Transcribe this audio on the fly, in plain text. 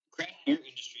beer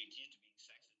industry accused of being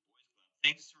sex and boys club.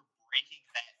 Thanks for breaking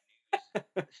that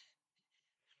news.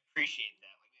 Appreciate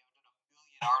that. Like, we haven't done a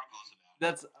million articles about it.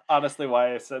 That's honestly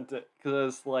why I sent it,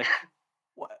 because like,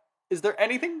 what is there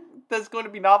anything that's going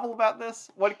to be novel about this?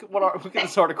 What could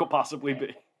this article possibly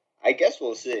be? I guess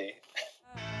we'll see.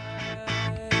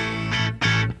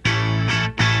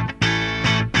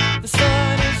 The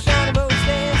sun is shining, but we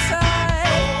stay inside.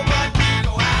 Oh, but we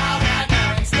go out at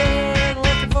night. Staying,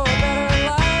 looking for a better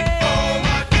life. Oh,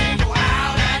 but we go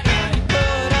out at night.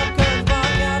 Put up curtains,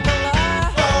 block out the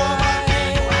light. Oh, but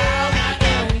we go out at night.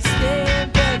 And we stay in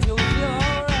bed till we feel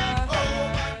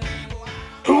alright.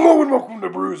 Hello and welcome to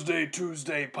Brews Day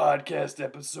Tuesday podcast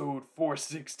episode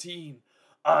 416.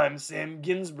 I'm Sam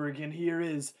Ginsberg and here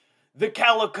is the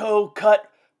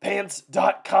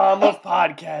CalicoCutPants.com of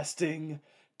podcasting,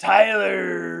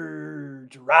 Tyler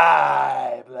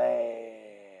Dryblade.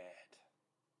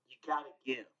 You gotta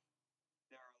give.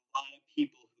 There are a lot of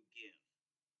people who give.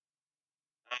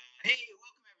 Hey,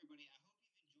 welcome everybody. I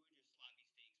hope you've enjoyed your sloppy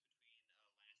steaks between last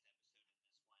episode and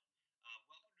this one.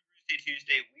 Welcome to Brews Day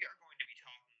Tuesday. We are going to be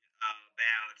talking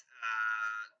about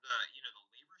the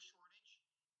labor shortage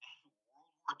after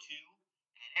World War II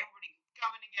and everybody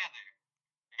coming together.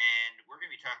 And we're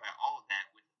going to be talking about all of that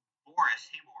with Boris.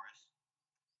 Hey, Boris.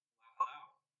 Hello.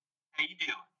 How you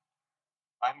doing?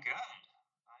 I'm good. I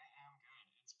am good.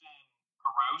 It's been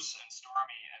gross and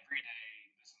stormy every day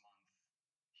this month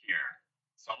here.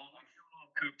 So I'm feeling a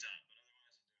little cooped up, but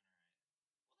otherwise I'm doing alright.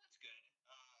 Well, that's good. I'm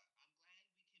glad we can,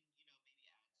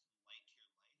 maybe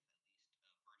add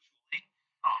some light to your life, at least virtually.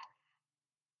 Oh.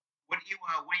 What do you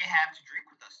have to drink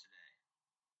with us today?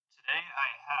 Today I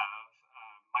have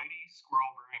Mighty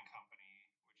Squirrel Brewing Company,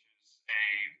 which is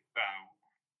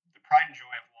the pride and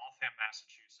joy of Waltham,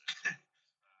 Massachusetts,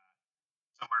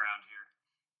 somewhere around here.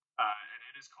 And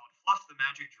it is called Fluff the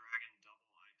Magic Dragon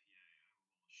Double IPA.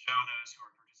 I will show those who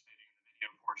are participating in the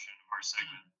video portion of our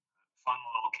segment fun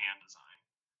little can design.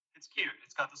 It's cute.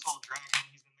 It's got this little dragon.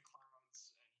 He's in the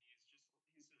clouds, and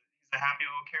he's a happy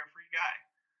little carefree guy.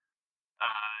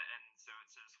 And so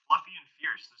it says fluffy and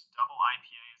fierce. This double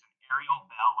IPA is an aerial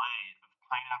ballet of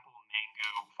pineapple,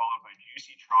 mango, followed by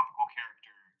juicy tropical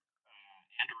character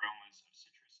and aromas of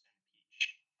citrus and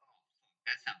peach. Oh,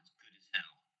 that sounds good as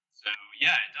hell. So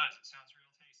yeah, it does. It sounds real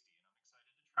tasty, and I'm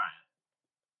excited to try it.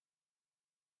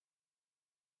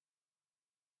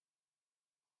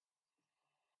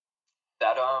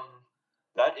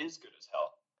 That is good as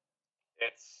hell.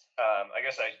 It's I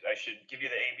guess I should give you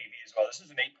the ABV as well. This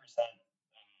is an 8%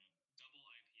 double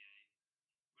IPA,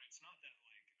 but it's not that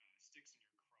sticks in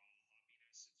your craw hoppiness.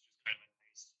 It's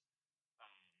just kind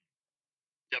of a nice,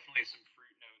 definitely some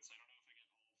fruit notes. I don't know if I get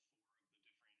all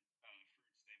 4 of the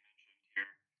different fruits they mentioned here,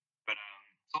 but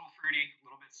it's a little fruity, a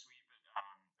little bit sweet, but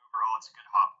overall it's a good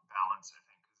hop balance, I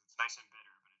think, because it's nice and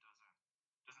bitter, but it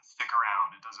doesn't stick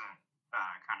around. It doesn't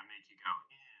kind of make you go,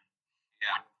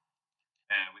 Yeah.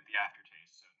 With the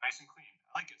aftertaste. So nice and clean.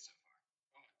 I like it so far.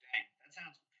 Oh, dang. That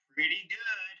sounds pretty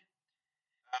good.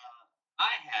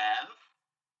 I have,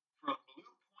 from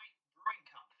Blue Point Brewing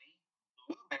Company,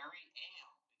 Blueberry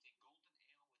Ale. It's a golden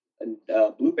ale with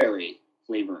a blueberry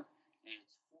flavor, and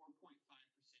it's 4.5%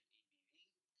 ABV.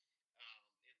 It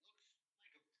looks like a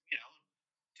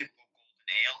typical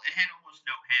golden ale. It had almost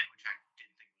no head, which I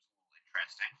did think was a little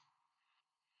interesting. It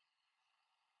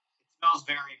smells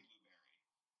very blueberry.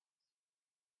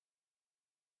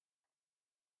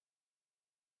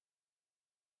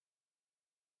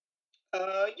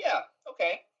 Yeah,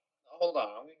 okay. Hold on,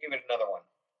 I'm gonna give it another one.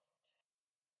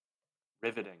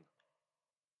 Riveting.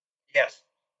 Yes.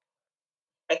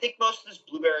 I think most of this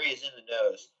blueberry is in the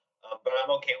nose, but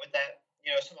I'm okay with that.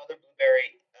 Some other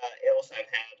blueberry ales I've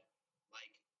had,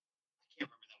 like, I can't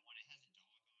remember that one. It has a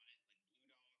dog on it, like Blue Dog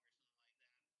or something like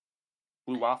that.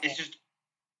 Blue Waffle? It's just,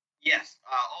 yes,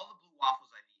 all the blue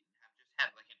waffles I've eaten have just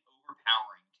had, like, an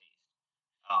overpowering taste.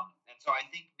 And so I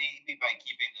think maybe by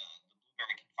keeping the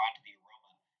blueberry confined to the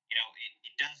aroma,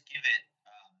 it does give it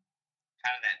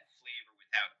kind of that flavor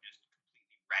without just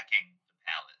completely wrecking the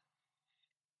palate.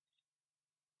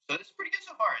 So this is pretty good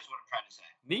so far, is what I'm trying to say.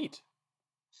 Neat.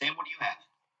 Sam, what do you have?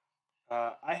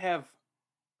 I have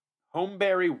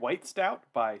Homeberry White Stout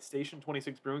by Station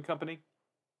 26 Brewing Company.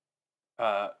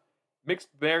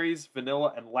 Mixed berries,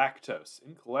 vanilla, and lactose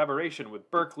in collaboration with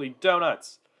Berkeley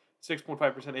Donuts. 6.5%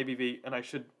 ABV, and I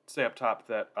should say up top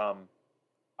that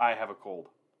I have a cold.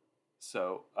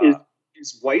 So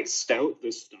Is white stout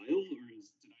the style, or did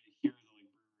I hear the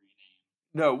brewery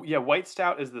name? No, yeah, white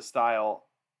stout is the style,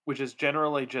 which is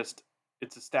generally just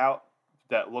it's a stout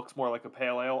that looks more like a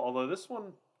pale ale. Although this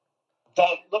one,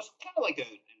 That looks kind of like an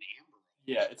amber.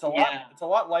 Yeah, it's a lot. Yeah. It's a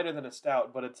lot lighter than a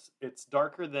stout, but it's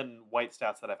darker than white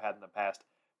stouts that I've had in the past.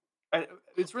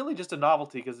 It's really just a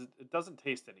novelty because it doesn't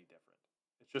taste any different.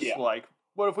 It's just Yeah. like,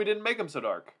 what if we didn't make them so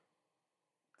dark?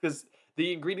 Because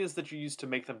the ingredients that you use to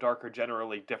make them dark are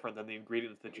generally different than the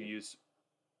ingredients that you use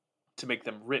to make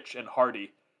them rich and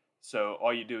hearty. So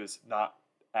all you do is not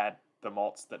add the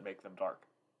malts that make them dark.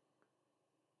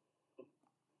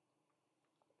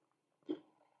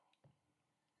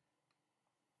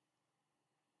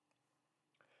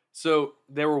 So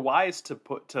they were wise to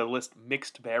list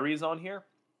mixed berries on here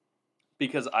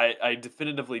because I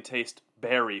definitively taste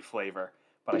berry flavor,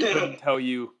 but I couldn't tell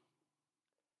you,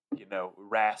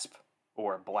 rasp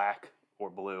or black or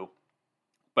blue.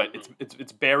 But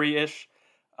it's berry-ish.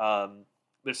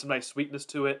 There's some nice sweetness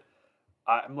to it.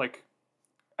 I'm like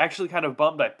actually kind of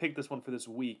bummed I picked this one for this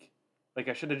week. Like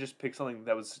I should have just picked something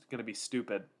that was going to be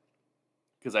stupid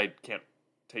because I can't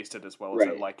taste it as well as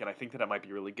I Right. like, and I think that it might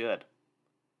be really good.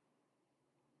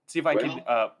 See if I can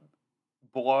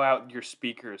blow out your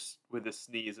speakers with a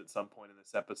sneeze at some point in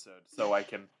this episode, so I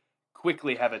can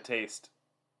quickly have a taste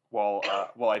while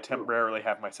I temporarily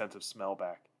have my sense of smell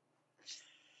back.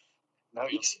 No,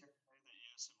 you'll see the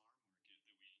ASMR market that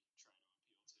we try to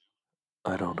appeal to.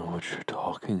 I don't know what you're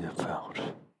talking about.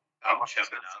 I'm so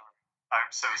sorry.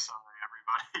 I'm so sorry,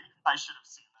 everybody. I should have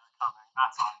seen that coming.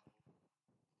 That's on me.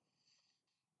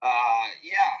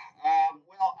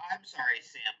 Well, I'm sorry,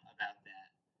 Sam, about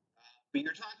that. But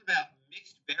you're talking about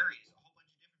mixed berries, a whole bunch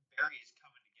of different berries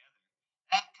coming together.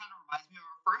 That kind of reminds me of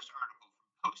our first article from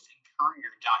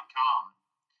postandcourier.com.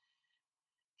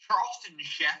 Charleston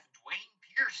chef Dwayne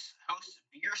Pierce hosts a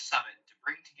beer summit to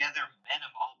bring together men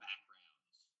of all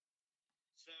backgrounds.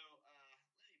 So,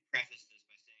 let me preface this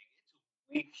by saying it's a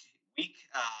week,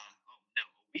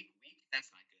 that's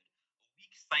not good. A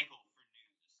week cycle for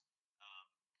news.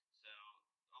 So,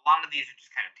 a lot of these are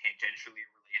just kind of tangentially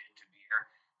related to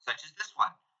beer, such as this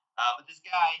one. But this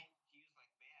guy, he was like,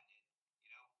 man,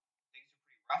 things are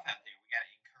pretty rough out there. We got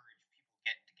to encourage people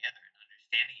getting together and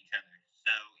understanding each other.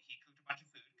 So he cooked a bunch of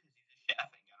food because he's a chef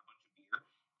and got a bunch of beer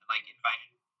and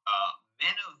invited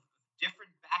men of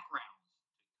different backgrounds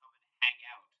to come and hang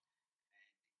out and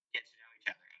get to know each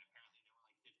other. And apparently there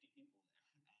were 50 people there,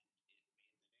 and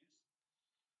it made the news.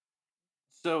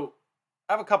 So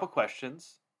I have a couple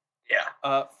questions.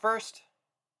 Yeah. First,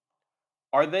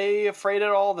 are they afraid at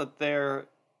all that they're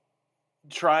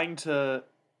trying to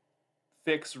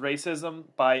fix racism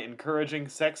by encouraging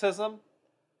sexism?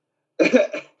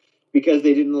 Because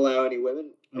they didn't allow any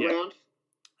women Yeah. around?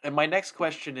 And my next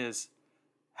question is,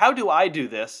 how do I do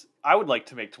this? I would like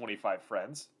to make 25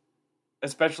 friends,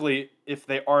 especially if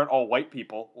they aren't all white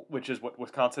people, which is what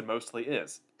Wisconsin mostly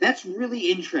is. That's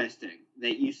really interesting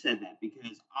that you said that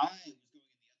because I was going in the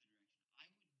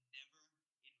other direction. I would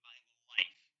never in my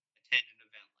life attend an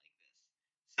event like this.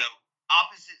 So,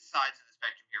 opposite sides of the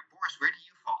spectrum here. Boris, where do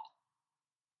you fall?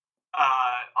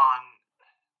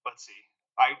 Let's see.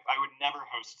 I would never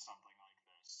host something like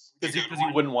this. Because you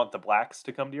wouldn't want the blacks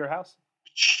to come to your house?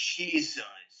 Jesus.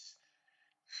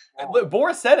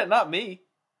 Boris said it, not me.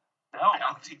 No, I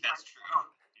don't think that's true.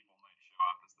 People might show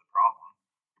up is the problem.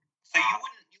 So you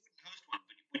wouldn't host one,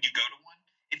 but would you go to one?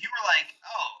 If you were like,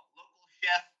 oh, local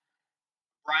chef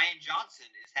Brian Johnson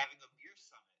is having a beer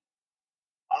summit.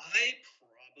 I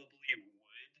probably would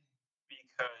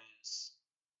because,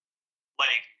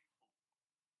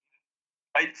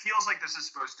 it feels like this is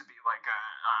supposed to be like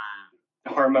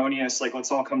a harmonious,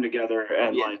 let's all come together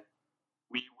and Yeah.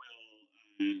 we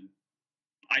will.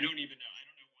 I don't even know. I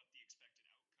don't know what the expected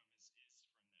outcome is from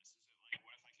this. Is it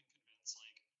what if I can convince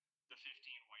the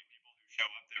 15 white people who show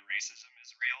up that racism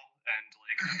is real and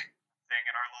thing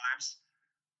in our lives?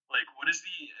 What is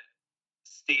the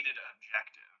stated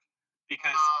objective?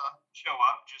 Because show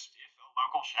up just if a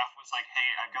local chef was like, hey,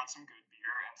 I've got some good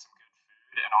beer and some good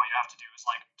food, and all you have to do is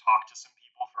talk to some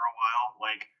people for a while,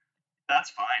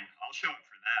 that's fine. I'll show up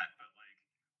for that, but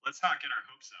let's not get our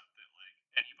hopes up that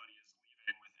anybody is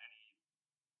leaving with any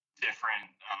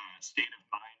different state of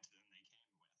mind than they came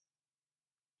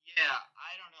with. Yeah,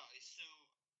 I don't know. So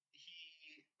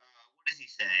he, what does he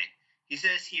say? He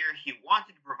says here he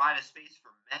wanted to provide a space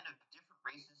for men of different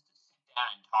races to sit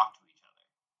down and talk to each other.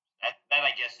 That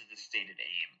I guess is the stated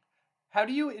aim. How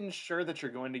do you ensure that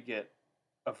you're going to get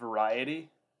a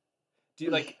variety? Do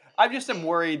you I just am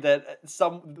worried that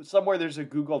somewhere there's a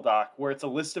Google Doc where it's a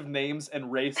list of names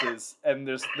and races, and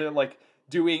they're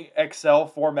doing Excel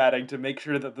formatting to make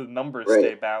sure that the numbers Right.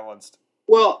 stay balanced.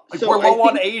 Well, so we're I low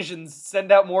on think- Asians.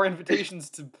 Send out more invitations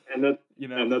to And that you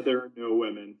know. there are no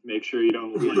women. Make sure you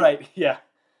don't. Right? Yeah.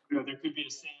 There could be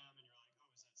a Sam, and you're like, oh,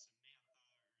 is that Samantha?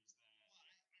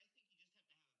 Or is that?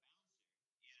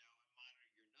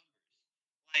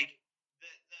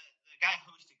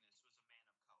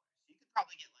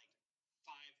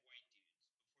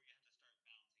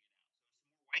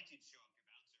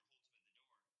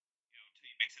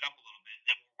 it up a little bit, and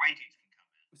then more white dudes can come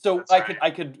in. So That's I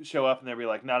right. could show up and they'd be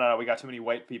like, no, we got too many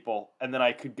white people, and then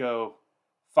I could go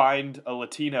find a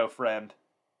Latino friend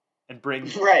and bring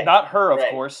Right, not her, of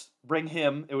right. course, bring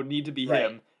him. It would need to be Right.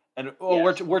 him, and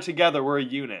we're Yes. we're together. We're a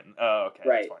unit. Oh, okay,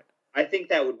 Right. that's fine. I think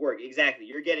that would work. Exactly.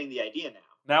 You're getting the idea now.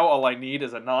 Now all I need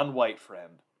is a non-white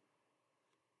friend,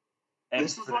 and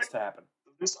This is for this like- to happen.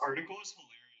 This article is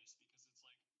hilarious because it's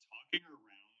like talking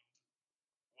around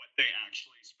what they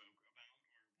actually spoke about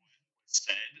or what was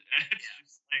said. And it's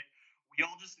just like we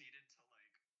all just needed to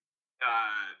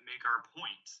make our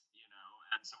point, you know.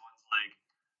 And someone's like,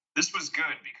 "This was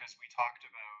good because we talked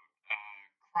about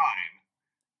crime."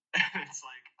 And it's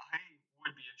like I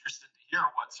would be interested to hear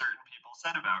what certain people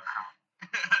said about crime.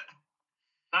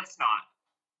 That's not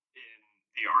in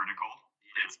the article.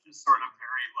 It's just sort of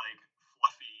very like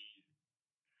fluffy.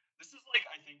 This is like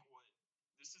I think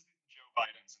this is Joe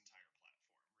Biden's entire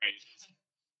platform, right?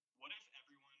 What if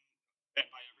everyone, and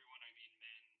by everyone I mean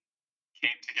men,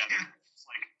 came together, just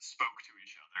like spoke to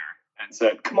each other and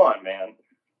said, "Come on, man,"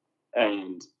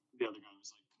 and the other guy was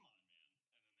like, "Come on, man,"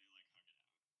 and then they like hug it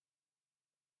out.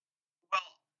 Well,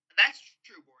 that's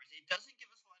true, Boris. It doesn't give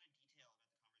us a lot of detail about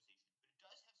the conversation, but it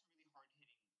does have some really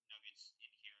hard-hitting nuggets in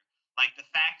here, like the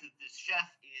fact that this chef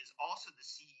is also the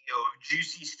CEO of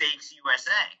Juicy Steaks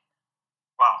USA.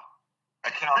 Wow, I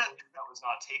cannot believe that was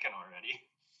not taken already.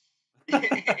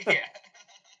 Yeah.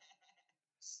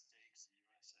 Steaks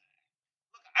USA.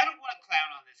 Look, I don't want to clown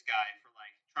on this guy for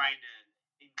like trying to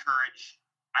encourage,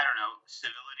 I don't know,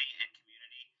 civility and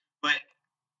community, but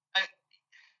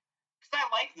because I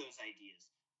like those ideas.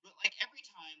 But like every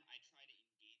time I try to engage with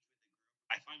a group,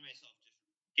 I find myself just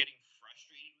getting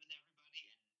frustrated with everybody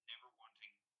and never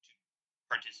wanting to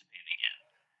participate again.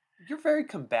 You're very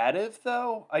combative,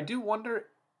 though. I do wonder.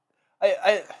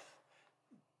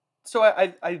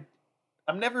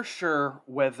 I'm never sure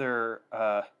whether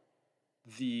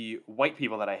the white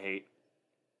people that I hate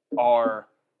are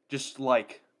just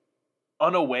like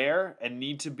unaware and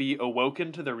need to be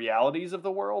awoken to the realities of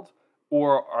the world,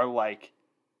 or are like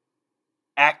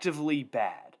actively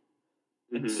bad.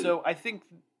 And so I think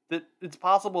that it's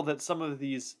possible that some of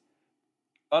these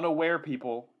unaware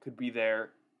people could be there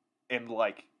and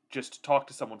like just talk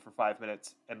to someone for 5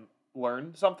 minutes and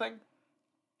learn something.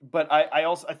 But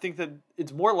I think that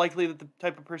it's more likely that the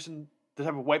type of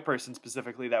white person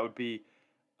specifically that would be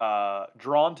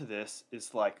drawn to this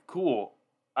is like, cool,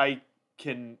 I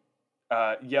can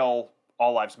yell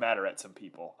 "All Lives Matter" at some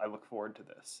people. I look forward to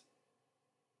this.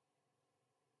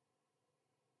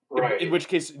 Right. In which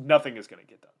case, nothing is going to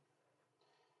get done.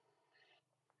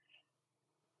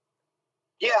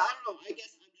 Yeah, I don't know. I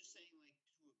guess I'm just saying, like,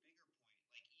 to a bigger point,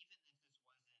 like, even if this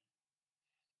wasn't,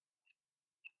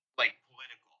 like,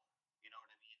 political, you know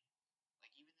what I mean?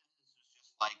 Like, even if this was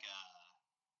just, like,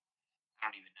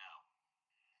 I don't even know,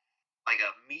 like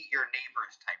a meet your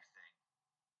neighbors type thing,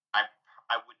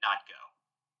 I would not go.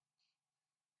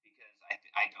 Because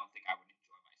I don't think I would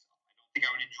enjoy myself. I don't think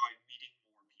I would enjoy meeting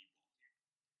more people.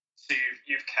 So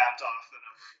you've capped off the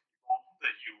number of people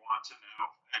that you want to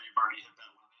know, and you've already hit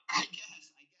that limit. I guess that's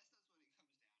what it comes down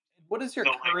to. What is your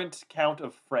So, like- current count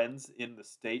of friends in the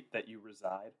state that you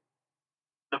reside?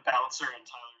 The bouncer in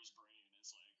Tyler's brain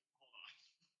is like, hold on.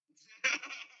 No more names. We're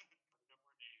not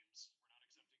accepting names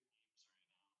right now.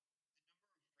 The number of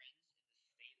friends in the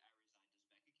state I reside, does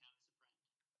Becca count as a friend?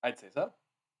 I'd say so.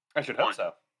 I should hope One.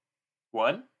 so.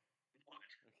 One? One.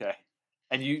 Okay.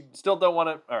 And you still don't want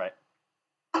to. All right.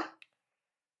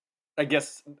 I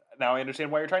guess now I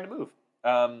understand why you're trying to move.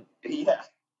 Yeah.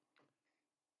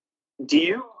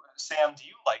 Sam, do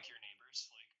you like your neighbors?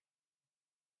 Like,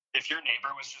 if your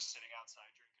neighbor was just sitting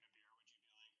outside drinking a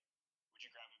beer, would you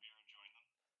grab a beer and join them?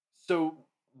 So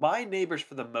my neighbors,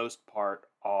 for the most part,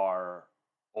 are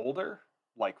older,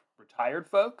 like retired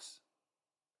folks.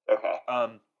 Okay.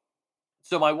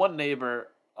 So my one neighbor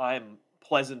I'm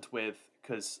pleasant with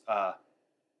because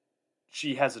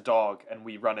she has a dog and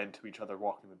we run into each other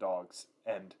walking the dogs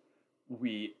and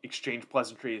we exchange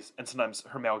pleasantries and sometimes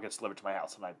her mail gets delivered to my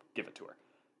house and I give it to her.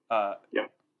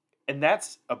 Yep. And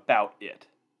that's about it.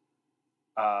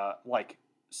 Like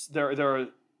there are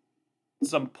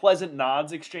some pleasant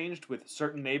nods exchanged with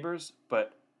certain neighbors,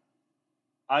 but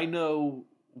I know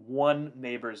one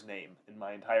neighbor's name in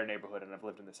my entire neighborhood and I've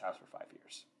lived in this house for 5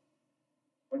 years.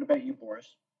 What about you,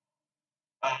 Boris?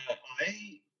 I like my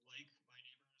neighbors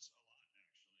a lot,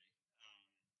 actually.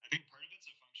 I think part of it's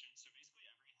a function. So basically,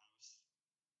 every house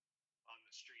on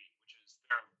the street, which is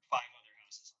there are 5 other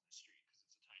houses on the street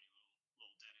because it's a tiny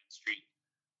little dead end street.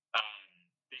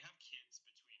 They have kids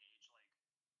between age like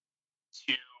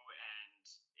 2 and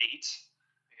 8.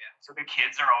 Yeah. So the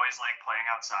kids are always like playing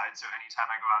outside, so anytime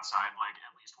I go outside, like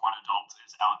at least one adult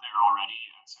is out there already,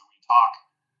 and so we talk.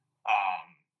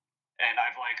 And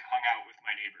I've like hung out with my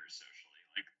neighbors socially.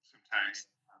 Like sometimes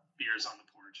beers on the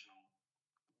porch, and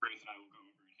Ruth and I will go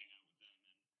over and hang out with them.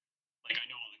 And like I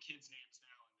know all the kids' names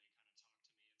now, and they kind of talk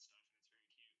to me and stuff, and it's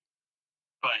very cute.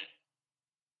 But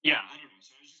yeah, I don't know.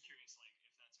 So I was just curious, like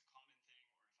if that's a common thing,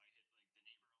 or if I hit like the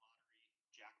neighbor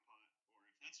lottery jackpot, or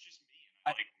if that's just me and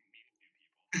I like meeting new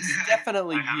people. It's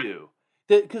definitely I haven't- you.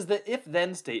 Because the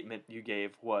if-then statement you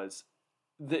gave was,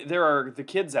 there are the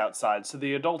kids outside, so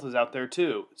the adult is out there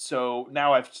too. So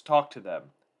now I've talked to them.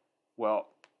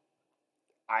 Well,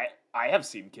 I have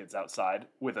seen kids outside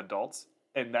with adults,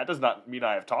 and that does not mean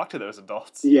I have talked to those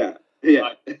adults. Yeah.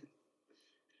 Yeah. Yeah.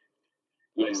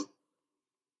 Nice.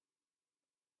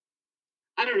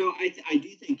 I don't know. I do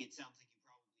think it sounds like you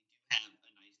probably do have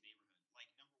a nice neighborhood.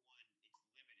 Like, number one, it's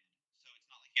limited, so it's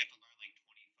not like you have to learn like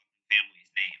 20 fucking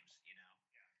families' names, you know.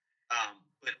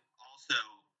 But also,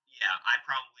 yeah, I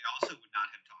probably also would not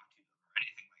have talked to them or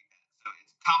anything like that. So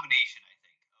it's a combination, I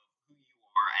think, of who you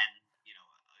are and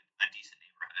a decent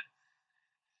neighborhood.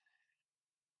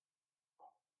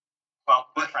 Well,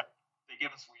 But- they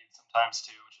give us weed sometimes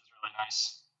too, which is really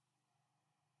nice.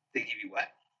 They give you what?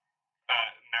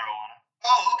 Marijuana.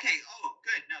 Oh, okay. Oh,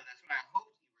 good. No, that's what I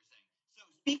hoped you were saying. So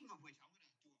speaking of which, I'm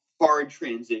gonna do a hard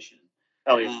transition.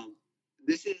 Hell yeah.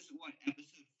 This is what,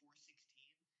 episode 416.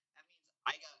 That means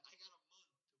I got a month to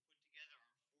put together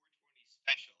our 420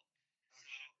 special. So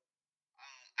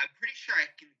I'm pretty sure I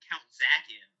can count Zach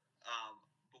in.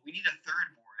 But we need a third,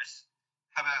 Boris.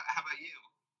 How about you?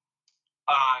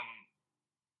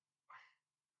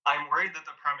 I'm worried that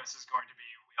the premise is going to be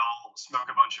we all smoke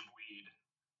a bunch of weed.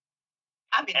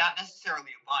 I mean, not necessarily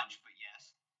a bunch, but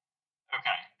yes.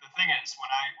 Okay. The thing is,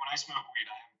 when I smoke weed,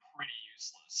 I am pretty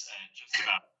useless at just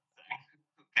about everything.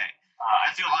 Okay. I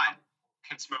That's feel fine. like I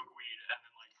could smoke weed and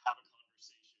then like have a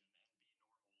conversation and be normal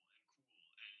and cool,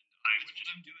 and I would That's what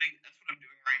I'm doing. That's what I'm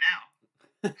doing right now.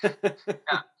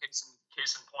 yeah.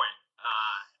 Case in point.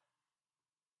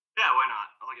 Yeah, why not?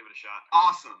 I'll give it a shot.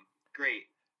 Awesome. Great.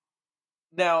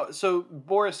 Now, so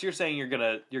Boris, you're saying you're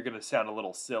gonna sound a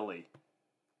little silly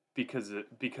because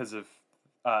of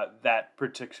that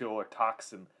particular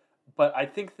toxin, but I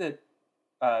think that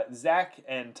Zach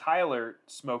and Tyler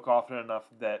smoke often enough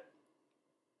that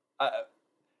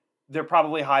they're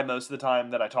probably high most of the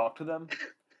time that I talk to them,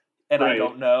 and I Right.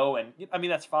 don't know, and I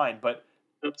mean that's fine, but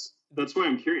That's why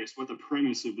I'm curious what the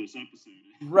premise of this episode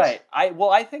is. right,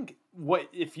 I think what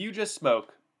if you just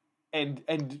smoke and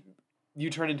you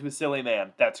turn into a silly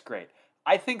man, that's great.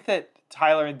 I think that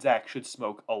Tyler and Zach should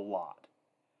smoke a lot.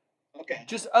 Okay.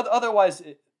 Just otherwise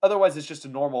it's just a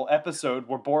normal episode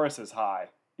where Boris is high.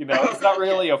 You know, it's not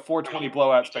really a 420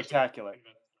 blowout spectacular. That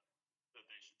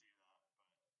they should do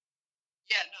that.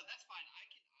 Yeah, no, that's fine. I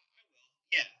will.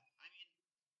 Yeah. I mean,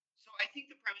 so I think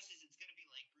the premise is it's going to be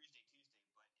like Bruce Day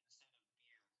Tuesday, but instead of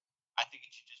beer, I think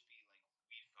it should just be like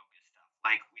weed focused stuff.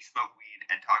 Like we smoke weed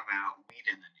and talk about weed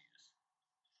in the news.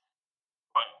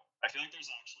 But I feel like there's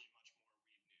actually much more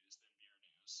weed news than beer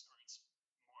news, or it's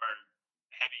more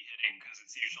heavy hitting because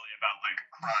it's usually about like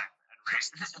crime and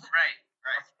racism, Right.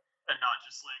 and not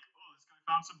just like, oh, this guy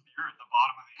found some beer at the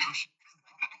bottom of the ocean.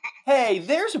 Hey,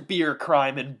 there's beer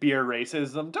crime and beer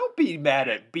racism. Don't be mad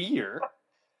at beer.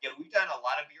 Yeah, we've done a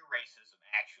lot of beer racism,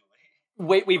 actually.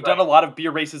 Wait, we've done a lot of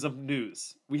beer racism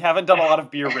news. We haven't done a lot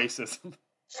of beer racism.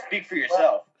 Speak for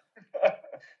yourself.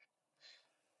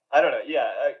 I don't know. Yeah,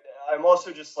 I'm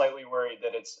also just slightly worried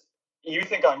that it's. You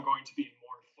think I'm going to be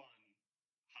more fun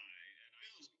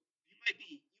high,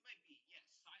 You might be, yes,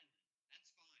 silent. That's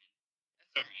fine.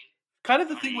 That's all right. Kind of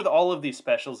the thing with all of these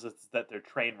specials is that they're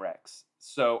train wrecks.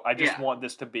 So I just Yeah. want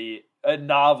this to be a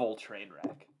novel train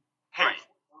wreck. Hey, Right.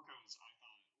 Orco's, I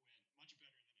thought went much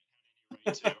better than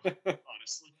it had any right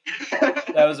to,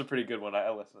 honestly. That was a pretty good one. I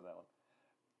listened to that one.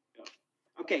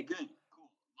 Okay, good.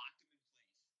 Cool. Locked them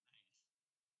in place.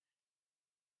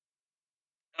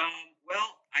 Nice. Well,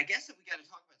 I guess that we got to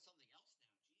talk about something else now.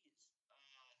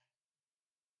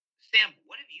 Jeez. Sam,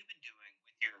 what have you been doing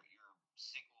with your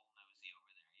sick old nosy over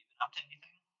there? You been up to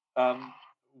anything?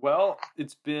 Well,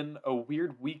 it's been a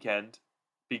weird weekend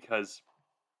because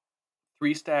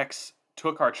Three Stacks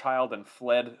took our child and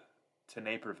fled to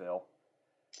Naperville.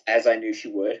 As I knew she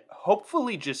would.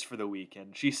 Hopefully just for the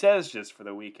weekend. She says just for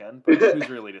the weekend, but who's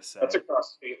really to say? That's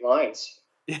across state lines.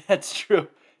 Yeah, that's true.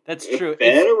 That's true.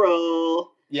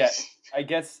 Federal. Yeah, I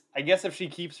guess if she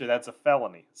keeps her, that's a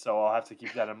felony. So I'll have to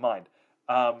keep that in mind.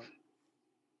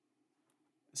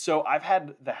 So I've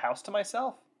had the house to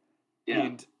myself,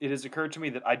 And it has occurred to me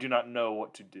that I do not know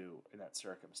what to do in that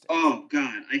circumstance. Oh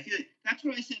God, I feel like that's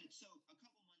what I said. So a couple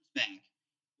months back,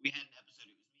 we had an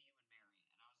episode. It was me, you, and Mary, and I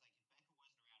was like, if Becca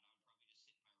wasn't around, I would probably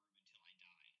just sit in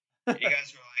my room until I died. And you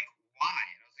guys were like, why?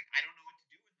 And I was like, I don't know what to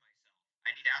do with myself. I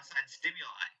need outside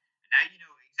stimuli. And now you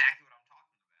know exactly what I'm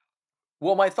talking about.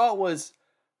 Well, my thought was,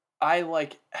 I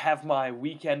have my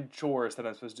weekend chores that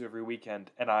I'm supposed to do every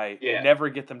weekend, and I never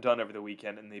get them done over the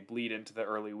weekend, and they bleed into the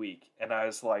early week. And I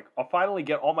was like, I'll finally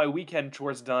get all my weekend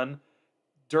chores done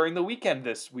during the weekend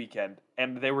this weekend,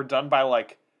 and they were done by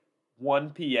 1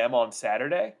 p.m. on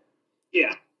Saturday.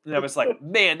 Yeah. And I was like,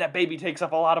 man, that baby takes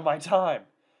up a lot of my time.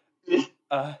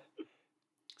 So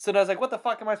then I was like, what the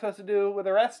fuck am I supposed to do with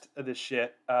the rest of this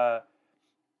shit?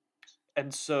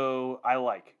 And so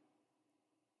I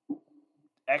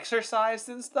exercised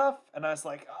and stuff, and I was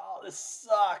like, oh, this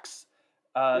sucks.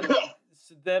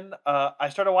 So then I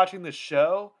started watching this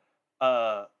show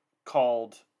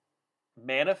called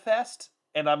Manifest,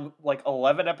 and I'm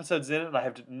 11 episodes in, and I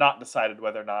have not decided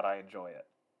whether or not I enjoy it.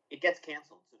 It gets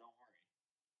canceled, so don't worry.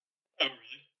 Oh,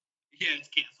 really? Yeah, it's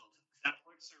canceled.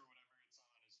 Netflix or whatever it's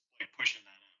on is pushing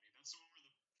that at me. That's the one where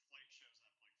the flight shows up 5 years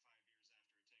after it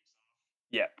takes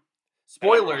off. Yeah.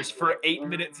 Spoilers for 8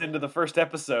 minutes into the first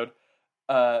episode.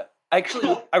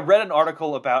 Actually, I read an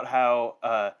article about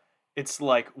how it's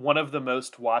one of the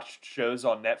most watched shows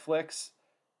on Netflix,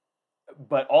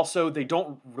 but also they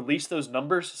don't release those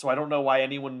numbers, so I don't know how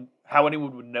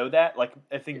anyone would know that.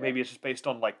 I think maybe it's just based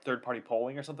on third-party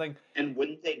polling or something. And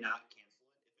wouldn't they not cancel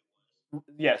it if it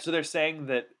was? Yeah, so they're saying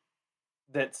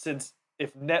that since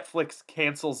if Netflix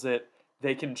cancels it,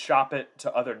 they can shop it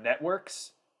to other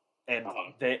networks, and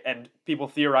people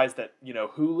theorize that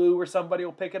Hulu or somebody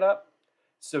will pick it up.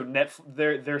 So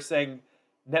they're saying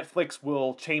Netflix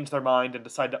will change their mind and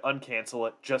decide to uncancel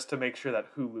it just to make sure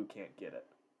that Hulu can't get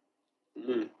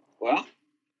it. Well,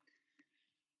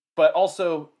 but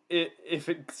also if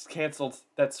it's canceled,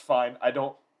 that's fine. I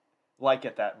don't like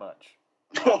it that much.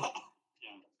 Yeah,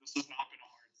 this has not been a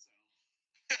hard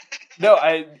sell. No,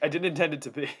 I didn't intend it to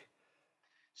be.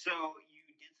 So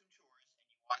you did some chores and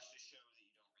you watched a show that you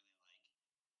don't really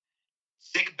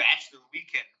like. Sick Bachelor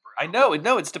Weekend, bro. I know,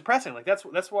 no, it's depressing.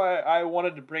 That's why I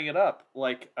wanted to bring it up.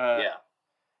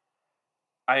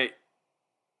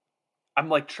 I'm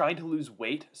trying to lose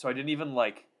weight, so I didn't even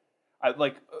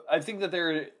I think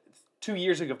that 2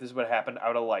 years ago, if this would have happened, I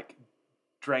would have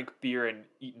drank beer and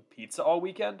eaten pizza all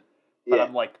weekend. But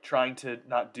I'm trying to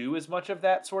not do as much of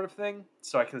that sort of thing,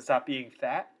 so I can stop being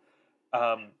fat.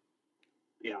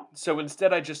 So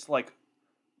instead, I just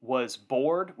was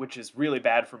bored, which is really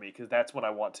bad for me because that's when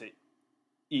I want to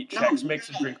eat Chex Mix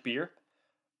and drink beer.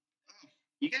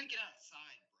 You gotta get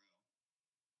outside,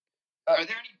 bro. Are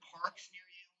there any parks near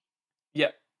you?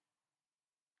 Yeah.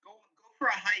 Go for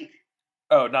a hike.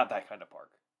 Oh, not that kind of park.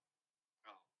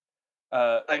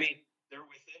 Oh. I mean, they're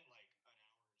within an hour's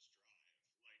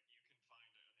drive. You can find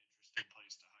an interesting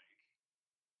place to hike.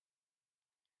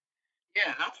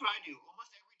 Yeah, that's what I do.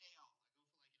 Almost every day I'll go for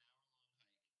an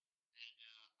hour-long hike. And,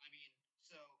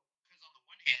 because on the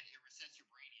one hand, it resets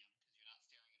your brainium because you're not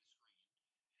staring at a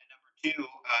screen. And number two,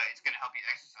 it's going to help you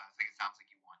exercise like it sounds like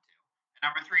you want to.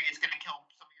 And number three, it's going to kill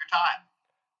some of your time.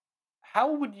 How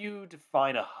would you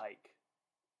define a hike?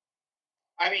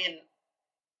 I mean,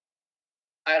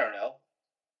 I don't know.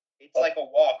 It's like a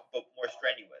walk, but more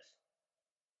strenuous.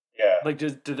 Yeah.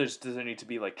 Does there need to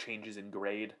be changes in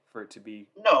grade for it to be?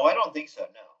 No, I don't think so.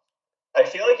 No. I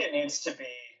feel like it needs to be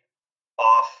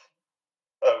off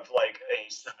of a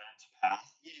cement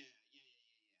path.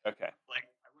 Yeah. Okay. I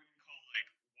wouldn't call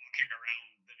walking around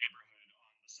the neighborhood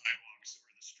on the sidewalks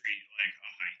or the street a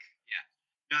hike. Yeah.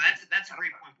 No, that's a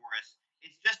great point, Boris.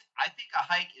 It's just I think a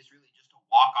hike is really just a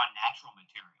walk on natural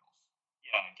materials.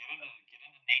 Yeah, get into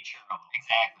nature a little.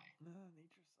 Exactly. No,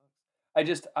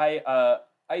 nature sucks.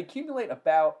 I accumulate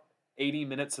about 80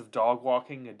 minutes of dog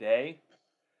walking a day,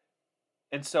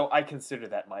 and so I consider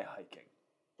that my hiking.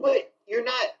 But you're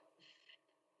not.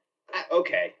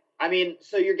 Okay. I mean,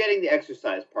 so you're getting the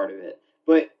exercise part of it,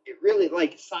 but it really,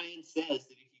 science says that if you go out and you stare at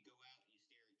trees for a while,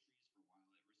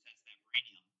 it resets that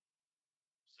brainium.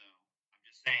 So I'm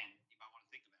just saying, you might want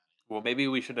to think about it. Well, maybe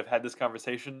we should have had this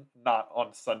conversation not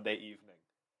on Sunday evening.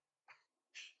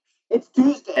 It's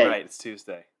Tuesday. Right, it's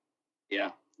Tuesday.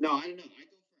 Yeah. No, I don't know. I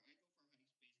go for hikes basically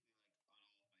on all of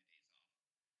my days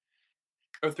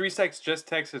off. 36 just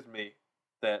texted me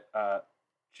that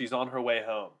she's on her way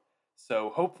home.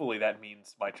 So hopefully that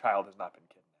means my child has not been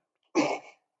kidnapped.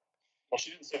 Well,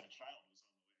 she didn't say the child was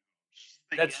on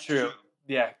the way home. That's true.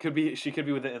 Yeah, could be. She could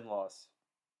be with the in-laws.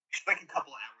 She's a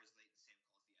couple hours late.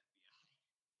 Sam calls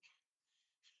the FBI.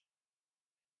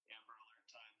 Yeah, bro.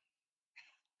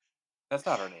 That's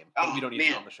not her name. But Oh, we don't use it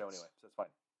man. on the show anyway, so it's fine.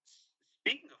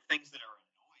 Speaking of things that are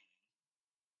annoying,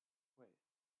 Wait.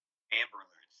 Amber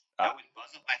Alerts. Ah. That would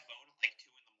buzz up my phone at like 2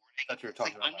 in the morning. Thought you were It's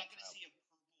like, talking about I'm my not going to child. see a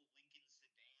purple Lincoln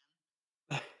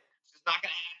sedan. It's just not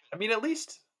going to happen. I mean, at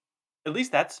least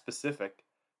that's specific.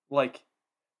 Like,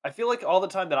 I feel like all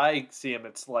the time that I see him,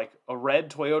 it's like a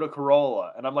red Toyota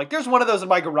Corolla, and I'm like, "There's one of those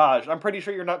in my garage." I'm pretty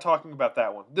sure you're not talking about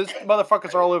that one. These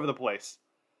motherfuckers are all over the place.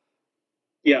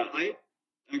 Yeah, I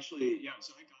actually,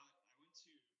 so I went to Texas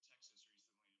recently and visited my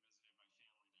family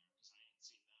there because I hadn't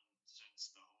seen them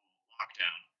since the whole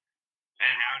lockdown.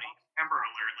 And howdy, Amber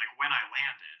Alert, like when I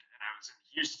landed and I was in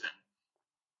Houston,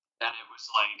 and it was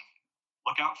like,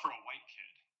 look out for a white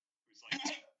kid who's like,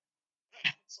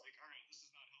 it's like, all right, this is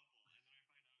not helpful. And then I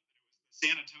find out that it was the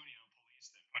San Antonio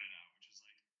police that put it out, which is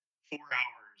like 4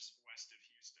 hours west of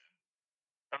Houston.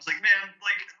 I was like, man,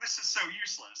 like this is so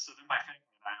useless. So then my family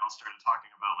and I all started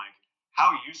talking about like,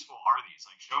 how useful are these?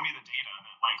 Like, show me the data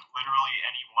that like literally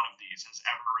any one of these has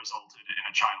ever resulted in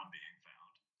a child being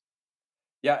found.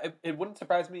 Yeah, it wouldn't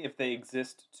surprise me if they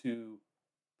exist to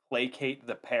placate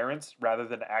the parents rather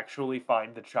than actually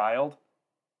find the child.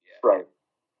 Right.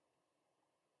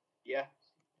 Yeah.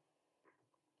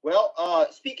 Well,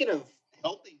 speaking of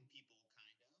helping people,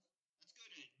 let's go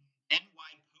to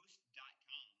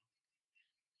nypost.com.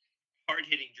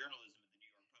 Hard-hitting journalism in the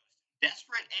New York Post.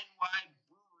 Desperate NY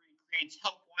brewery creates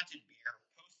help-wanted beer,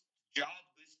 posts job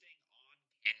listing on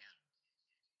can.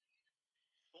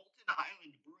 Fulton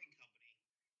Island Brewing Company,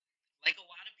 like a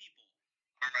lot of people,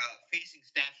 are facing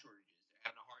staff shortages. They're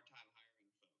having a hard time hiring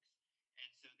folks. And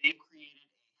so they've created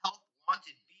a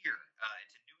help-wanted beer.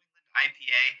 It's a New England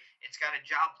IPA. It's got a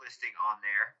job listing on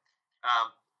there.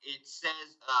 It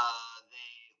says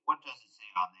what does it say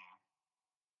on there?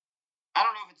 I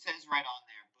don't know if it says right on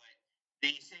there, but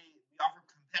they say we offer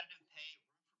competitive pay,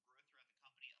 room for growth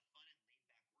throughout the company, a fun and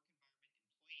laid-back work environment,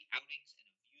 employee outings, and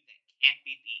a view that can't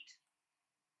be beat.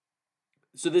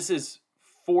 So this is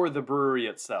for the brewery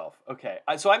itself. Okay,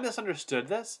 so I misunderstood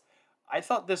this. I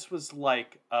thought this was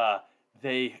like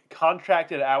they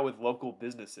contracted out with local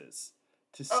businesses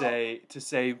to say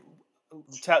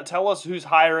tell us who's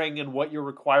hiring and what your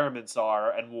requirements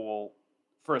are, and we'll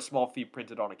for a small fee print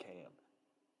it on a can.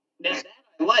 Now that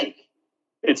I like.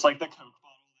 It's like the Coke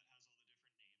bottle that has all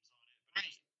the different names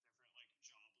on it, but it's different like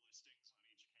job listings on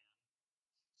each can.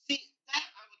 See, that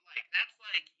I would like. That's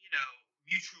like,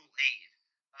 mutual aid.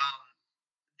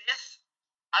 This,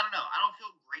 I don't know. I don't feel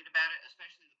great about it,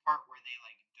 especially the part where they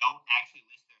like don't actually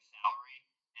list their salary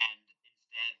and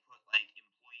instead put like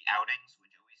employee outings,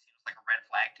 which always seems like a red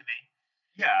flag to me.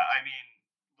 Yeah, I mean,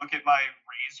 look at my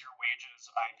raise your wages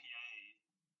IPA,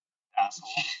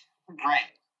 asshole.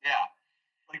 Right. Yeah.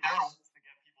 Like they're the ones to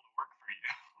get people to work for you.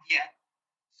 Yeah.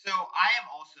 So I am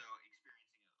also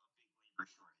experiencing a big labor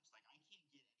shortage. Like I can't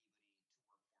get anybody to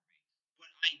work for me,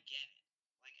 but I get it.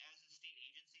 Like as a state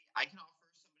agency, I can offer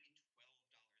somebody $12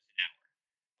 an hour.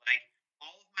 Like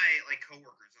all of my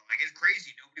coworkers are like, it's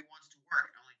crazy. Nobody wants to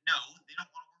work. And I'm like, no, they don't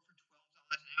want to work for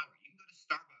 $12 an hour. You can go to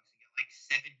Starbucks and get like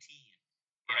 17.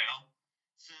 You know.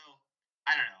 So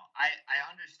I don't know. I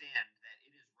understand that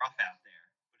it is rough out there,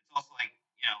 but it's also like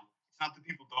it's not that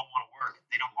people don't want to work.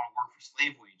 They don't want to work for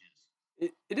slave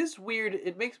wages. It is weird.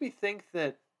 It makes me think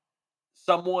that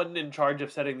someone in charge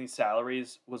of setting these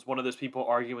salaries was one of those people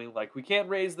arguing like we can't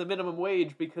raise the minimum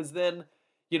wage because then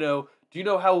do you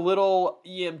know how little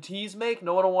EMTs make?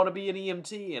 No one will want to be an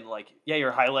EMT. And like, yeah,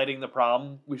 you're highlighting the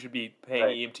problem. We should be paying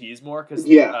EMTs more because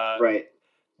Right.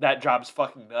 that job's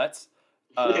fucking nuts.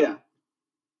 Yeah.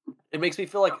 It makes me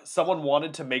feel like someone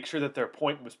wanted to make sure that their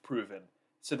point was proven.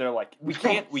 So they're like, we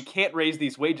can't raise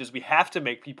these wages. We have to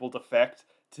make people defect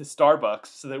to Starbucks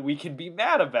so that we can be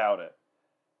mad about it.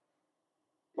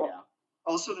 Yeah.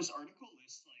 Also, this article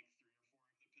lists like 3 or 4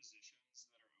 of the positions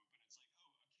that are open. It's like,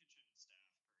 a kitchen staff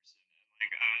person and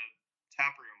like a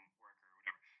taproom worker or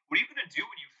whatever. What are you gonna do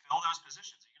when you fill those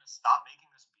positions? Are you gonna stop making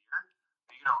this beer?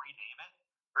 Are you gonna rename it?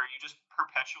 Or are you just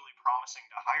perpetually promising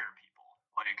to hire people?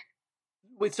 Like,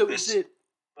 wait, so this, is it?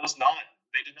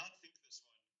 They did not think this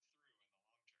one through in the long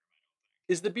term. I don't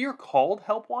think. Is the beer called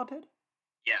Help Wanted?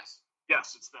 Yes.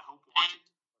 Yes, it's the Help Wanted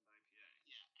IPA.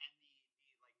 Yeah, and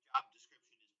the job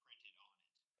description is printed on it.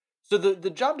 So the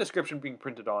job description being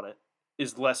printed on it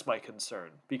is less my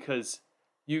concern because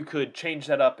you could change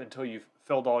that up until you've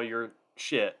filled all your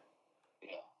shit.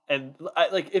 Yeah. And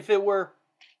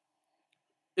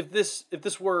if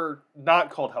this were not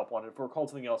called Help Wanted, if it were called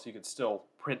something else, you could still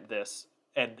print this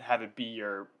and have it be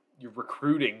your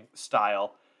recruiting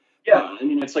style. Yeah, I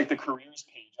mean it's like the careers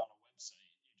page on a website.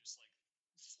 You just like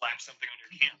slap something on your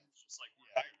campus, just like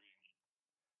we're hiring.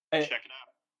 And- Check it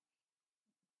out.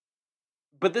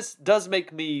 But this does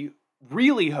make me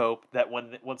really hope that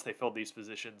once they fill these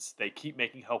positions, they keep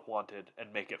making Help Wanted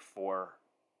and make it for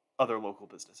other local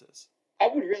businesses. I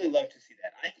would really love to see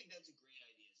that. I think that's a great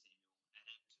idea, Samuel,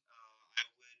 and I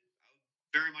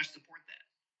would very much support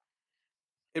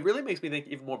that. It really makes me think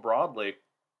even more broadly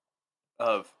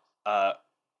of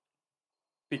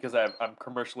because I'm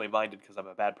commercially minded because I'm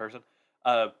a bad person.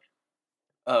 Of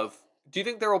do you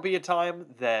think there will be a time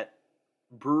that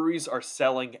breweries are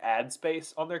selling ad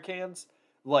space on their cans?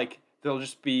 Like they'll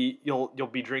just be you'll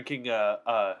be drinking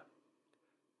a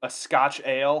Scotch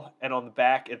ale, and on the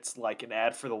back it's like an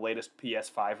ad for the latest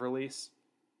PS5 release.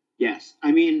 Yes,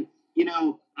 I mean,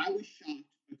 I was shocked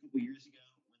a couple years ago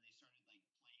when they started like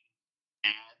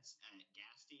playing ads at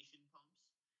gas station pumps.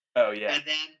 Oh yeah. And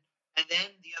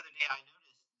then the other day I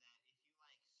noticed that if you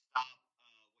like stop what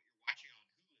you're watching on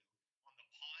Hulu, on the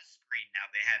pause screen now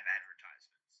they have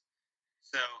advertisements.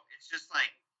 So it's just like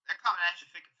they're coming at you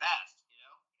thick and fast.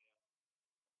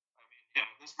 I mean, yeah,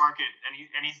 this market,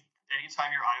 anytime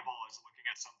your eyeball is looking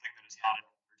at something that is not an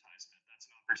advertisement, that's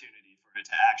an opportunity for it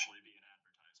to actually be an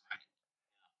advertisement.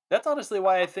 That's honestly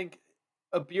why I think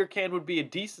a beer can would be a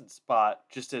decent spot,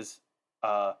 just as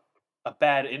a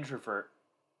bad introvert,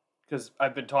 because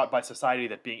I've been taught by society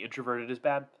that being introverted is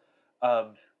bad.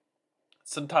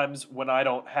 Sometimes when I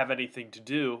don't have anything to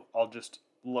do, I'll just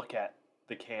look at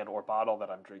the can or bottle that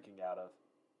I'm drinking out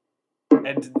of,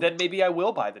 and then maybe I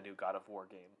will buy the new God of War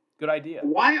game. Good idea.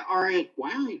 Why aren't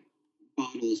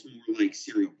bottles more like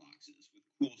cereal boxes with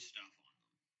cool stuff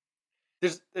on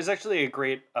them? There's actually a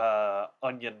great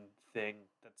Onion thing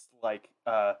that's like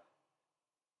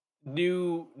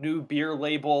new beer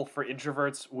label for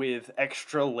introverts with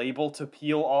extra label to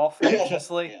peel off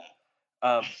anxiously.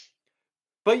 Yeah.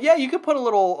 But yeah, you could put a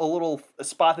little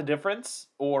spot the difference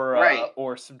or Right.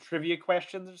 or some trivia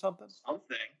questions or something.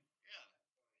 Something. Yeah.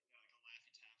 Like a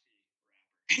Laffy Taffy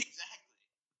wrapper. Exactly.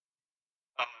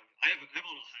 I have a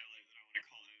little highlight that I want to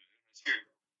call out in this here,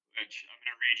 which I'm going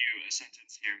to read you a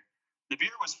sentence here. The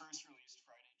beer was first released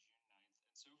Friday, June 9th,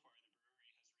 and so far the brewery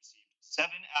has received 7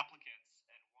 applicants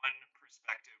and 1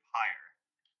 prospective hire.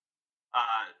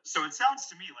 So it sounds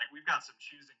to me like we've got some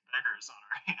choosing beggars on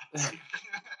our hands.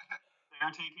 They're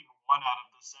taking 1 out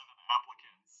of the 7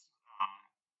 applicants.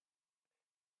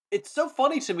 It's so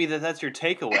funny to me that that's your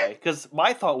takeaway, because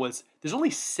my thought was there's only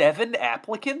 7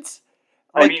 applicants.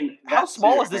 I Like, mean, how that's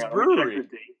small too. is this Hang on, let me check brewery? the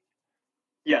date.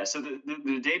 Yeah, so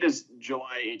the date is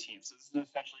July 18th. So this has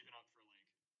essentially been up for like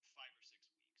 5 or 6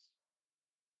 weeks,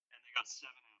 and they got 7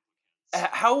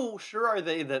 applicants. How sure are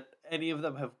they that any of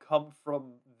them have come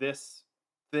from this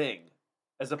thing,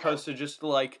 as opposed to just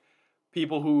like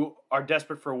people who are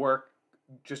desperate for work,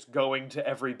 just going to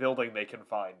every building they can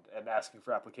find and asking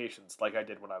for applications, like I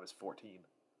did when I was 14.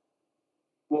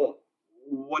 Well,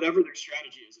 whatever their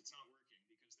strategy is, it's not working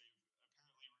because they've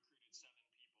apparently recruited 7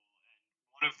 people, and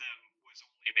one of them was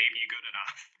only maybe good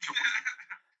enough to work.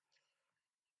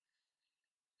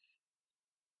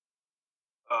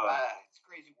 It's a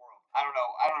crazy world. I don't know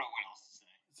what else to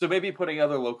say. So maybe putting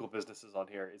other local businesses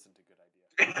on here isn't a good idea,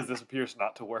 because this appears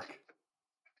not to work.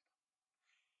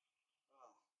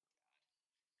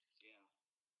 Yeah.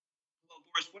 Well,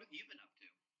 Boris, what have you been up to?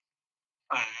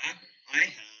 I've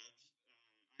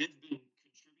been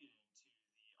contributing to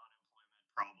the unemployment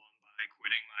problem by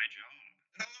quitting my job.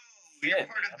 Oh, you're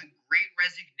Shit, part man. of the Great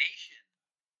Resignation.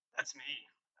 That's me.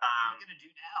 What are you gonna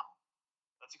do now?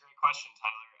 That's a great question,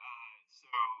 Tyler. So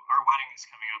our wedding is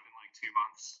coming up in like 2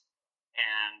 months,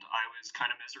 and I was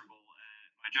kind of miserable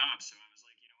at my job, so I was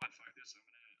like, you know what, fuck this, I'm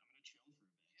gonna chill for a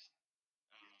bit. Weirdly enough, I still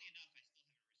haven't received my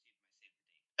save the date.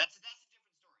 That's a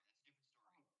different story.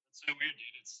 That's so weird,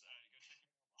 dude. It's go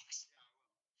check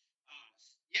your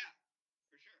mailbox. Yeah,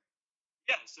 for sure.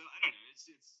 Yeah, so I don't know. It's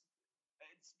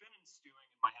been stewing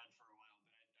in my head for a while,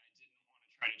 but I didn't want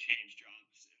to try to change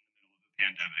jobs in the middle of the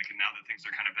pandemic, and now that things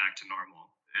are kind of back to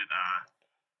normal, it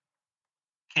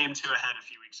came to a head a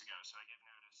few weeks ago. So I gave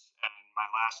notice, and my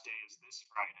last day is this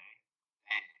Friday,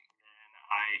 and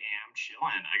I am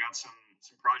chilling. I got some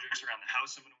projects around the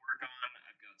house I'm going to work on.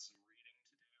 I've got some reading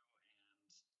to do,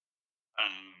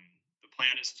 and the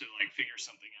plan is to like figure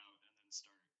something out and then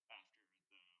start after the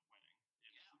wedding.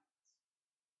 Yeah.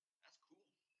 That's cool.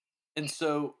 And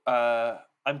so,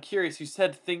 I'm curious. You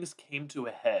said things came to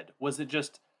a head. Was it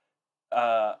just,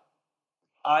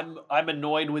 I'm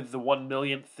annoyed with the 1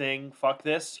 millionth thing. Fuck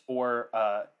this, or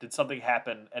did something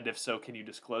happen? And if so, can you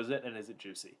disclose it? And is it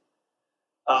juicy?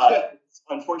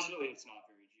 Unfortunately, it's not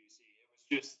very juicy. It was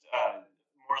just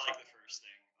more like the first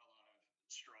thing. A lot of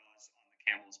straws on the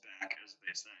camel's back, as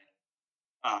they say.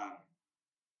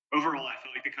 Overall, I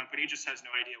feel like the company just has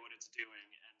no idea what it's doing,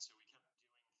 and so we kept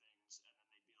doing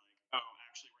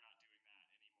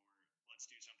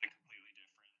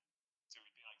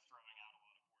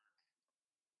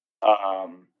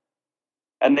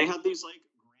And they had these like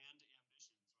grand ambitions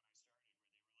when I started,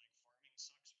 where they were like, farming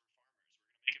sucks for farmers. We're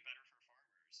gonna make it better for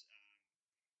farmers.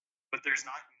 But there's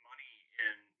not money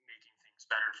in making things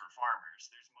better for farmers.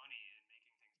 There's money in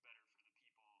making things better for the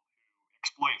people who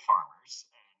exploit farmers.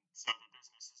 And so the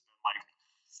business has been like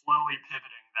slowly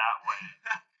pivoting that way.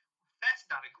 That's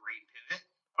not a great pivot.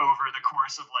 Over the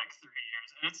course of like 3 years.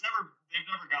 And they've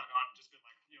never gotten on and just been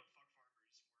like, fuck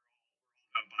farmers, we're all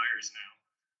about buyers now.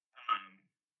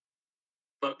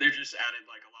 But they've just added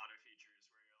like a lot of features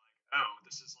where you're like, oh,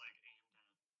 this is like aimed at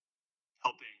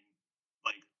helping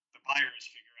like the buyers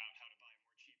figure out how to buy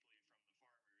more cheaply from the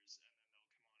farmers, and then they'll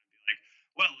come on and be like,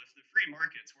 well, if the free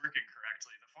market's working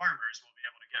correctly, the farmers will be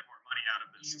able to get more money out of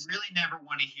this. You really never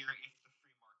want to hear if the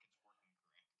free market's working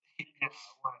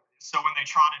correctly. So when they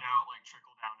trotted out like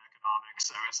trickle down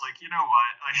economics, I was like, you know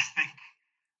what?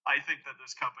 I think that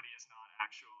this company is not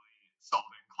actually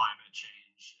solving climate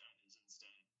change and is instead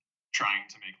trying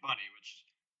to make money, which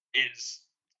is,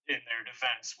 in their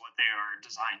defense, what they are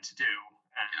designed to do,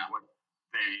 and what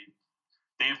they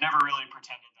have never really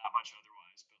pretended that much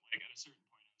otherwise. But like at a certain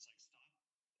point, I was like, stop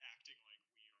acting like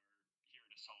we are here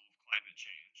to solve climate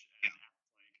change, and act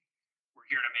like we're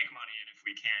here to make money, and if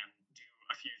we can do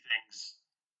a few things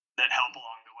that help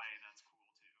along the way, that's cool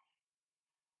too.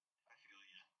 I feel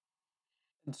you.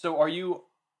 And so, are you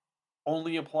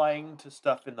only applying to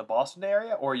stuff in the Boston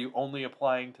area, or are you only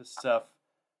applying to stuff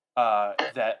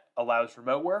that allows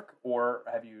remote work, or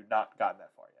have you not gotten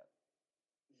that far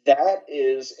yet? That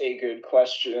is a good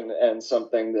question and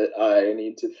something that I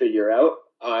need to figure out.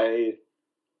 I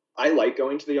like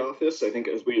going to the office. I think,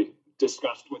 as we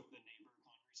discussed with the neighbor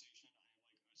conversation, I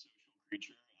am like a social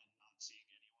creature, and not seeing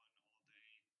anyone all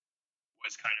day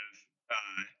was kind of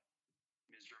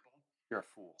miserable. You're a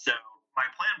fool. So my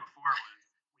plan before was,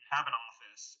 we have an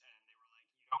office, and they were like,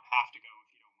 you don't have to go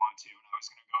if you don't want to, and I was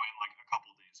going to go in like a couple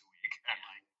days a week and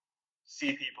like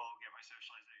see people, get my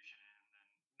socialization in, and then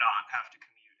not have to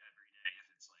commute every day if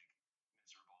it's like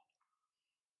miserable.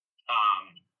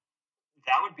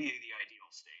 That would be the ideal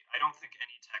state. I don't think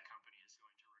any tech company is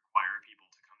going to require people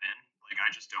to come in. Like,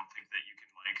 I just don't think that you can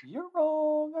like. You're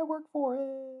wrong. I work for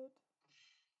it.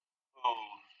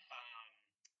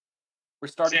 We're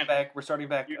starting Sam, back. We're starting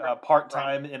back part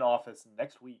time in office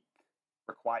next week.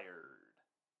 Required.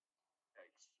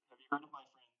 Have you heard of my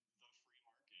friend the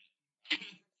free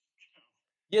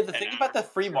market? Yeah, the thing about the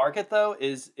free market though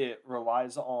is it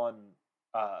relies on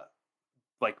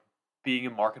like being a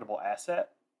marketable asset,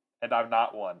 and I'm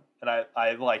not one. And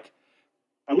I like.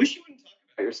 I wish you wouldn't talk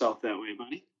about yourself that way,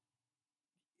 buddy.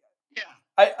 Yeah.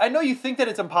 I know you think that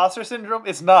it's imposter syndrome.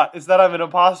 It's not. It's that I'm an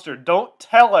imposter. Don't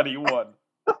tell anyone.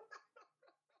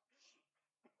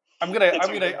 I'm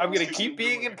gonna keep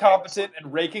being incompetent and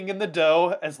raking in the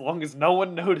dough as long as no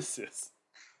one notices.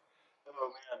 Oh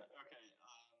man. Okay.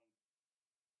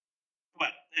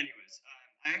 Well, anyways,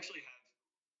 I actually have.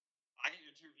 I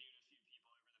interviewed a few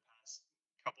people over the past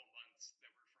couple months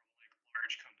that were from like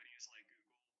large companies like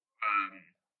Google,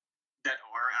 that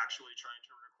are actually trying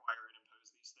to require and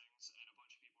impose these things, and a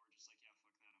bunch of people are just like, yeah,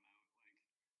 fuck that, I'm out. Like,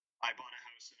 I bought a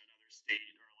house in another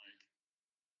state, or like,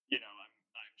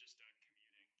 I'm just done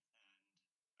commuting.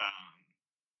 And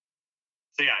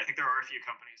so yeah, I think there are a few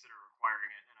companies that are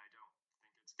requiring it, and I don't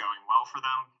think it's going well for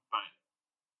them. But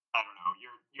I don't know.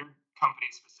 Your company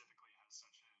specifically has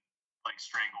such a like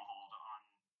stranglehold on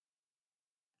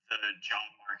the job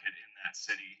market in that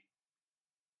city.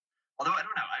 Although I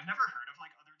don't know, I've never heard of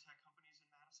like other tech companies in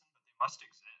Madison, but they must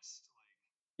exist.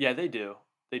 Yeah, they do.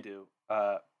 They do.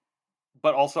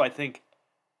 But also, I think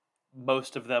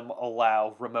most of them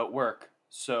allow remote work,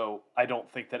 so I don't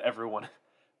think that everyone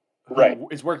who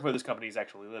is working for this company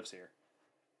actually lives here.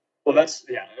 Well, that's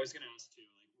I was gonna ask too.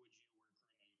 Like, would you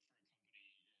work remote for a company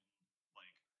in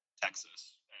like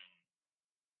Texas and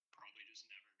probably just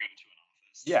never go to an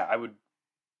office? Yeah,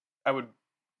 I would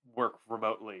work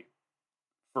remotely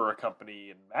for a company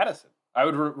in Madison. I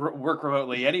would work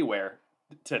remotely anywhere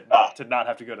to not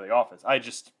have to go to the office. I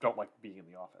just don't like being in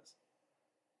the office.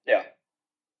 Yeah.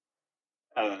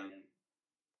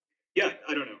 Yeah,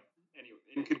 I don't know. Anyway,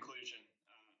 in conclusion,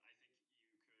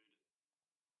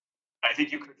 I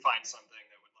think you could find something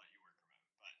that would let you work remote,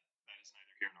 but that is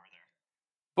neither here nor there.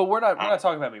 But we're not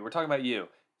talking about me. We're talking about you.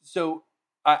 So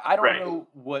I don't know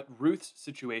what Ruth's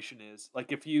situation is.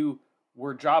 Like, if you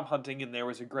were job hunting and there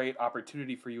was a great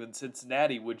opportunity for you in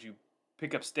Cincinnati, would you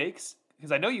pick up stakes?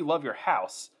 Because I know you love your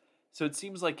house, so it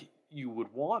seems like you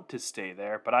would want to stay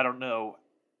there, but I don't know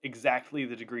exactly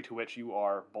the degree to which you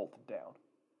are bolted down.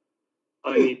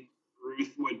 I mean,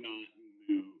 Ruth would not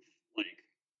move like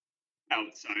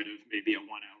outside of maybe a 1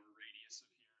 hour radius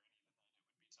of here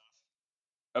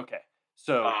Okay,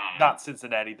 so not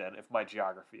Cincinnati then, if my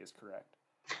geography is correct.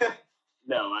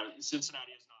 No,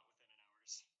 Cincinnati is not within an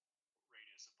hour's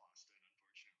radius of Boston,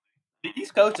 unfortunately. The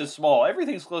East Coast is small.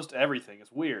 Everything's close to everything.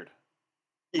 It's weird.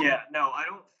 Yeah, no, I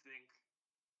don't think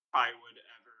I would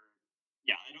ever.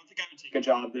 Yeah, I don't think I would take a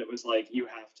job that was like you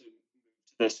have to move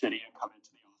to this city and come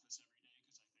into the office every day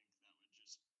because I think that would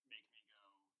just make me go,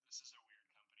 "This is a weird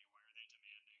company. Why are they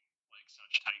demanding like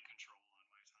such tight control on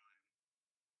my time?"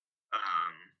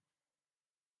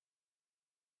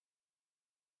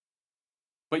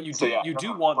 But you So, do yeah, you I do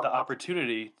don't know want what the else.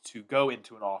 opportunity to go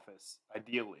into an office,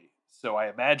 ideally. So I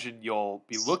imagine you'll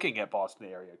be looking at Boston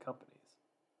area companies.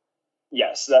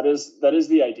 Yes, that is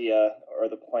the idea or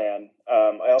the plan.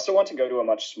 I also want to go to a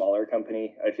much smaller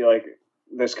company. I feel like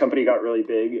this company got really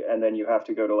big, and then you have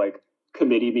to go to like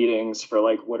committee meetings for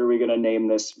like what are we going to name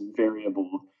this variable,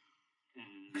 and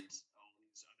all these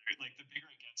other like the bigger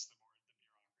it gets, the more the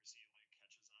bureaucracy like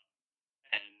catches up.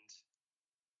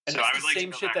 And So it's I the would like to same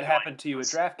go shit back that to, happened like, to you at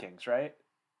this- DraftKings, right?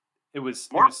 It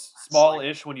was More or less, like-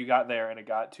 small-ish when you got there, and it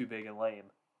got too big and lame.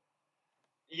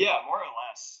 Yeah, more or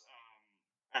less.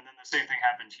 And then the same thing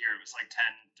happened here. It was like 10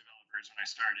 developers when I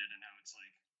started, and now it's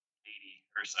like 80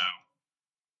 or so.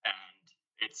 And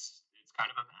it's kind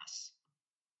of a mess.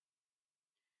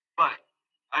 But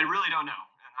I really don't know,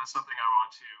 and that's something I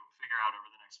want to figure out over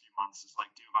the next few months. Is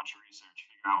like do a bunch of research,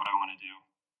 figure out what I want to do,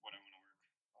 what I want to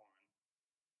work on,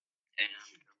 and You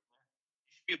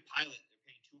should be a pilot. They're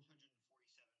paying $247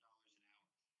 an hour.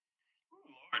 oh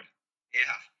Lord,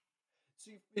 Yeah. So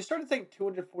you started saying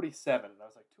 247, and I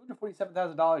was like,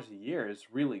 $247,000 a year is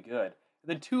really good. And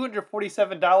then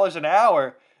 $247 an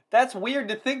hour, that's weird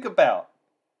to think about.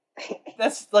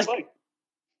 That's it's like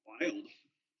Wild.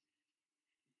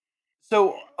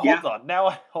 so. Yeah.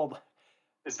 Hold on.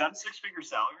 is that a six-figure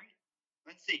salary?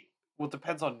 Let's see. Well, it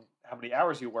depends on how many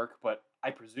hours you work, but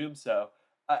I presume so.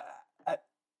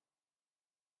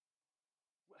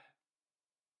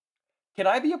 Can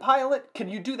I be a pilot? Can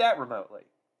you do that remotely?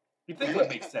 You think it would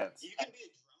make sense? You can be a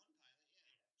drone pilot.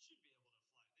 Yeah, you should be able to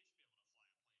fly. They should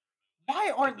be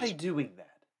able to fly a plane. Why aren't they doing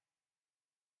that?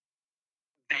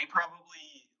 They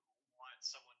probably want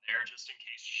someone there just in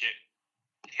case shit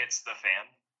hits the fan.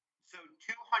 So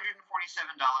 $247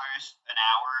 an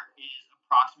hour is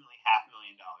approximately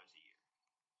 $500,000 a year.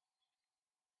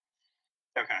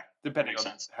 Okay. Depending Makes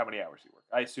on sense. how many hours you work.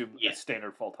 I assume Yeah. it's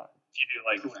standard full time. If you do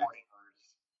like Correct. 40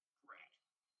 hours. Correct.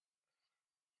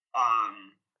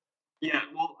 Yeah,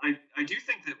 well, I do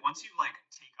think that once you like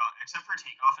take off, except for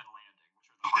takeoff and landing, which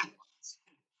are the hard ones,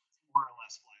 more or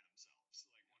less fly themselves.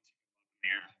 Like once you go up in the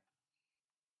air.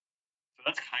 So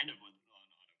that's kind of what on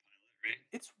autopilot, right?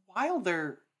 It's wild.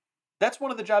 That's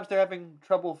one of the jobs they're having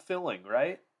trouble filling,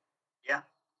 right? Yeah.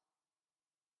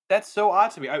 That's so odd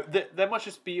to me. That must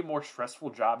just be a more stressful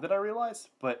job than I realized.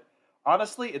 But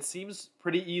honestly, it seems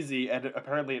pretty easy, and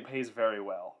apparently it pays very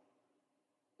well.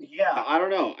 Yeah, I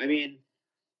don't know. I mean,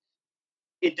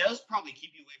 it does probably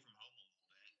keep you away from home a little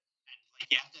bit, and like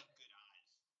you have to have good eyes.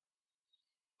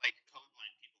 Like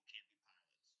colorblind people can't be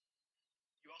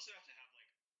pilots. You also have to have like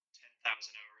 10,000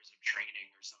 hours of training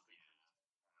or something.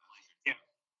 Like, yeah,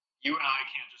 you and I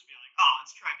can't just be like, oh,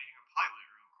 let's try being a pilot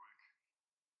real quick,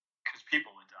 because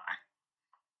people would die.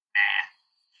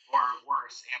 Nah. Or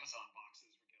worse, Amazon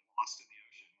boxes would get lost in the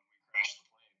ocean when we crash the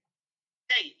plane.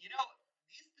 Hey, you know,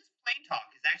 this plane talk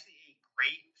is actually a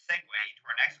great segue to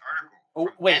our next article. Oh,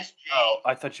 from wait. SJ.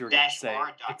 I thought you were going to say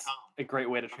it's -r.com. a great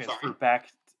way to I'm transfer sorry?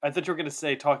 back. I thought you were going to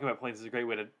say talking about planes is a great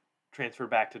way to transfer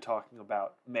back to talking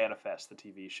about Manifest, the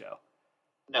TV show,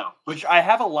 No. which I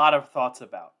have a lot of thoughts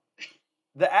about.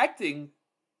 The acting,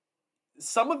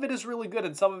 some of it is really good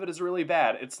and some of it is really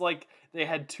bad. It's like they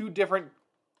had two different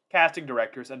casting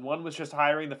directors, and one was just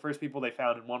hiring the first people they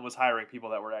found, and one was hiring people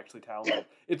that were actually talented.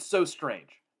 It's so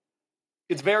strange.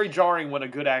 It's very jarring when a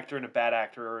good actor and a bad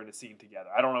actor are in a scene together.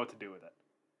 I don't know what to do with it.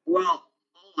 Well,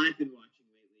 all I've been watching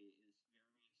lately is various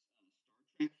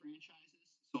Star Trek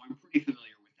franchises, so I'm pretty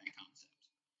familiar with that concept.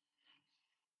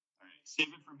 All right, save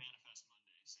it for Manifest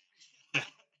Monday, Sam.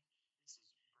 This is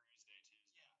Bruise Day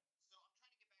Tuesday. Yeah. So I'm trying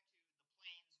to get back to the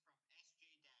planes from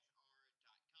sj-r.com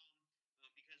because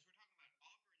we're talking about Auburn soldiers'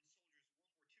 World War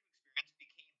II experience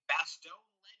became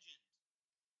Bastogne legend.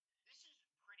 This is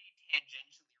pretty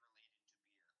tangentially related to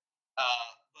beer,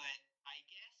 but I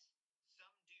guess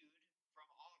some dude from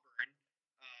Auburn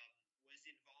was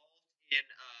involved in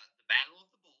the Battle of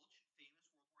the Bulge, famous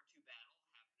World War II battle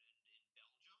happened in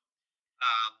Belgium.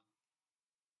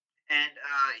 And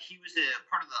he was a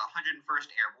part of the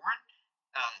 101st Airborne.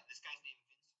 This guy's named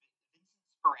Vincent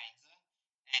Speranza,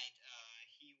 and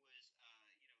he was,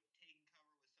 taking cover with some of his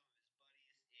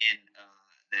buddies in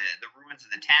performance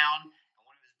in the town, and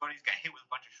one of his buddies got hit with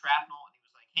a bunch of shrapnel, and he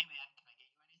was like, "Hey man, can I get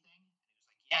you anything?" And he was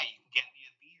like, "Yeah, you can get me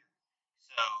a beer."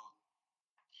 So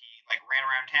he like ran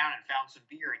around town and found some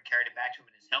beer and carried it back to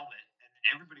him in his helmet, and then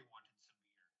everybody wanted some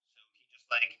beer. So he just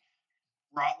like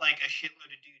brought like a shitload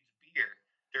of dudes beer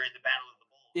during the Battle of the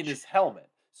Bulge. In his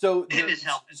helmet. So In his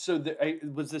helmet. So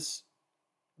was this?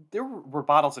 There were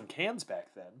bottles and cans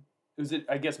back then. Was it?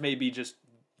 I guess maybe just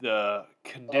the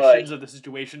conditions of the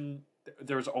situation.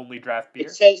 There was only draft beer.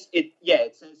 It says he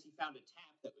found a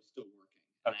tap that was still working.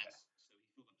 Okay. So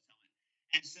he filled up his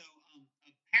helmet. And so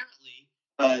apparently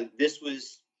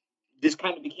this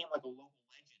kind of became like a local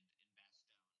legend in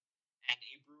Bastogne. And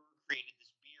a brewer created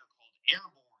this beer called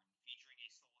Airborne, featuring a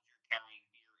soldier carrying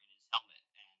beer in his helmet.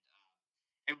 And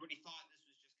everybody thought this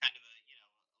was just kind of a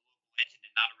local legend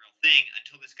and not a real thing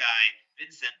until this guy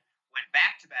Vincent went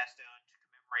back to Bastogne to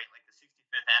commemorate like the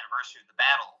 65th anniversary of the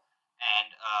battle.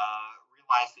 And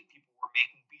realized that people were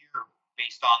making beer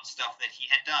based on stuff that he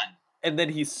had done. And then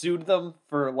he sued them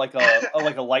for like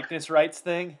a likeness rights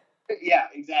thing. Yeah,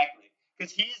 exactly.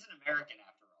 Because he is an American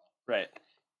after all. Right.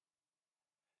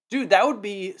 Dude, that would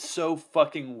be so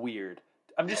fucking weird.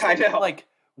 I'm just I thinking, know. like,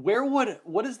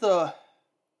 what is the,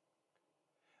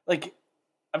 like,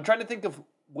 I'm trying to think of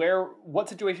what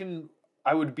situation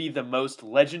I would be the most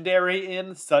legendary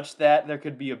in, such that there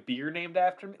could be a beer named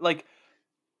after me.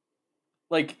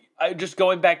 Like I just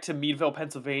going back to Meadville,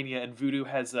 Pennsylvania, and Voodoo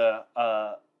has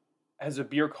a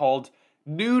beer called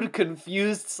Nude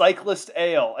Confused Cyclist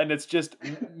Ale, and it's just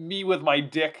me with my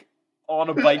dick on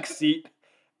a bike seat,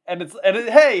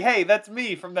 hey, that's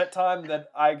me from that time that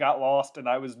I got lost and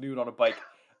I was nude on a bike.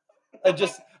 I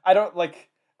don't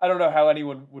know how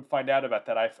anyone would find out about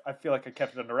that. I feel like I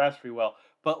kept it under wraps pretty well,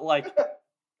 but like.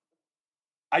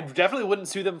 I definitely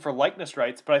wouldn't sue them for likeness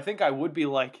rights, but I think I would be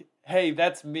like, hey,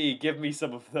 that's me. Give me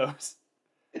some of those.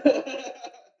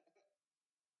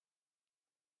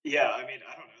 Yeah, I mean,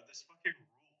 I don't know. This fucking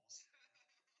rules.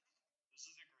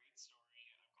 This is a great story.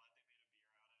 I'm glad they made a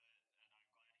beer out of it,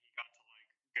 and I'm glad he got to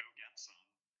like go get some.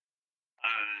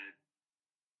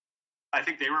 I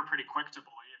think they were pretty quick to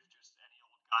believe just any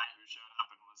old guy who showed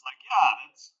up and was like,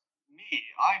 "Yeah, that's me.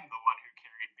 I'm the one who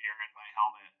carried beer in my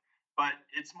helmet." But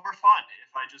it's more fun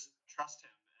if I just trust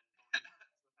him and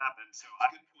believe what happened. So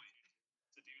I could point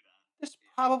to do that. There's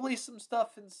probably some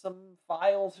stuff in some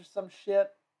files or some shit.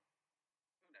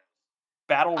 Who knows?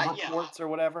 Battle Yeah. reports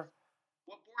or whatever.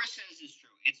 What Boris says is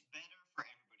true. It's better for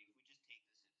everybody if we just take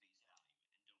this at face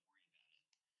value and don't worry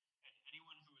about it. And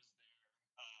anyone who was there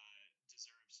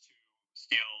deserves to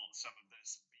steal some of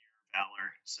this beer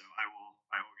valor. So I will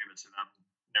give it to them.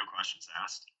 No questions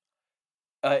asked.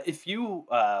 If you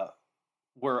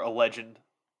were a legend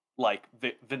like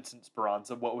Vincent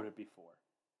Speranza, what would it be for?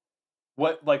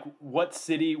 What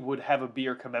city would have a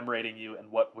beer commemorating you,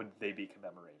 and what would they be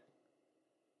commemorating?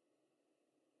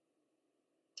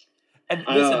 And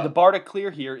listen, the bar to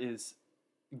clear here is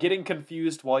getting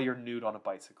confused while you're nude on a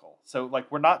bicycle. So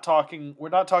like we're not talking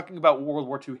about World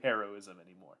War II heroism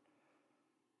anymore.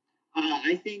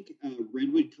 I think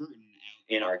Redwood Curtain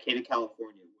out in Arcata,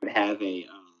 California, would have a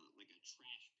trash picker ale or something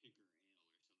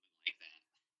like that,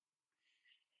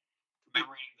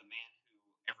 commemorating the man who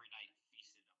every night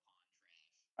feasted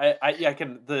upon trash. I can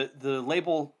the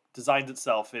label designs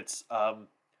itself. It's a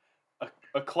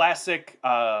classic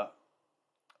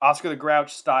Oscar the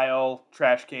Grouch style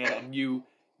trash can, and you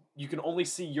can only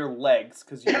see your legs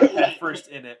because you're head first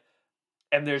in it,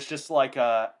 and there's just like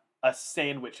a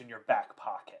sandwich in your back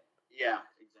pocket. Yeah,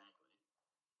 exactly.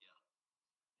 Yeah,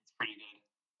 It's pretty good.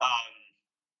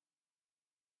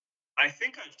 I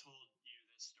think I've told you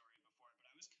this story before, but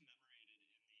I was commemorated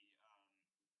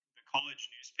in the college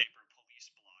newspaper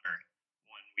Police Blotter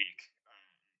one week.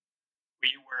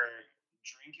 We were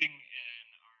drinking in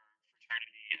our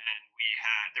fraternity,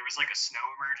 and there was like a snow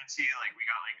emergency. Like we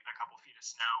got like a couple feet of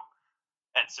snow,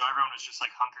 and so everyone was just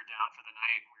like hunkered down for the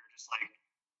night. We were just like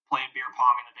playing beer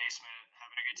pong in the basement,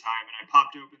 having a good time, and I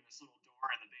popped open this little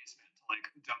door in the basement to like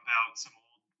dump out some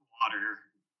old water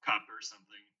cup or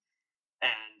something.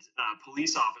 And a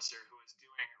police officer who was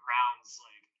doing rounds,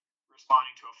 like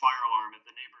responding to a fire alarm at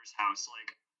the neighbor's house,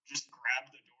 like just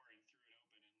grabbed the door and threw it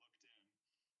open and looked in.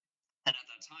 And at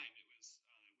that time, it was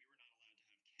we were not allowed to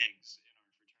have kegs in our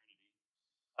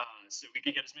fraternity, so we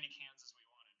could get as many cans as we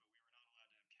wanted, but we were not allowed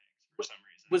to have kegs for some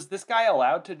reason. Was this guy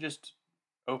allowed to just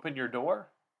open your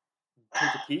door?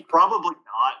 Take a peek? Probably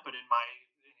not, but in my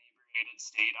inebriated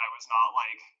state, I was not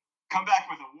like, come back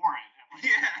with a warrant. And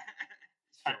like,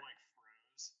 I like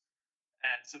froze.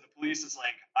 And so the police is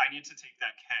like, I need to take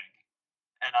that keg.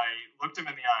 And I looked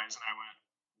him in the eyes and I went,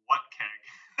 what keg?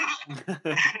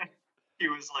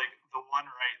 He was like, the one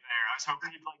right there. I was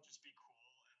hoping he'd like just be cool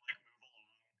and like move along,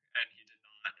 and he did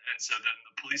not. And so then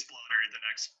the police blotter the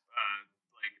next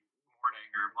like morning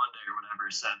or Monday or whatever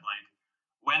said like,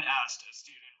 when asked, a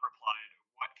student replied,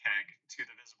 "What keg?" to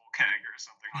the visible keg or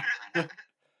something like that.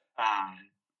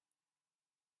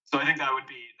 So I think that would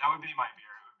be my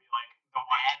beer. It would be like the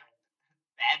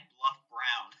Bad Bluff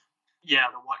Brown. yeah,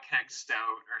 the What Keg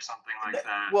Stout or something like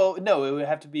that. Well, no, it would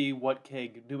have to be What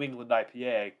Keg New England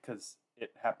IPA because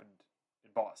it happened in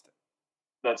Boston.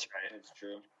 That's right. That's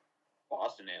true.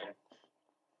 Boston Ale.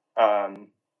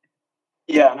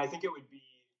 Yeah, and I think it would be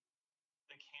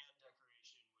the can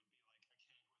decoration would be like a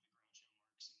keg with a Groucho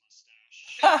Marx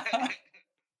mustache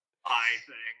eye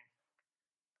thing,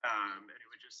 and it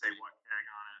would just say What Keg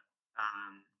on it.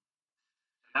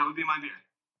 And that would be my beer.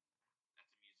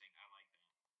 That's amusing. I like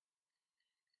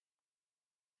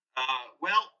that.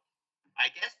 Well,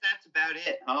 I guess that's about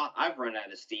it, huh? I've run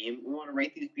out of steam. We want to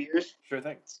rate these beers? Sure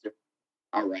thing.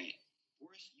 All right.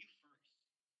 Boris, you first.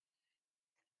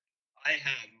 I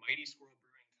had Mighty Squirrel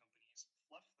Brewing Company's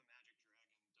Fluff the Magic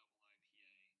Dragon Double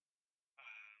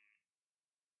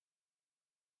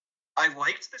IPA. I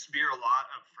liked this beer a lot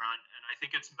up front, and I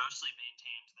think it's mostly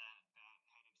maintained that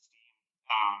head of steam.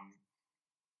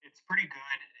 It's pretty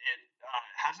good. It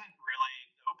hasn't really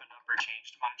opened up or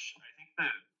changed much. I think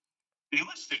they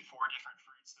listed 4 different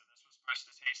fruits that this was supposed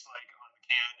to taste like on the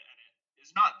can, and it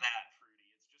is not that fruity.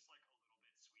 It's just like a little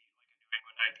bit sweet, like a New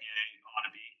England IPA ought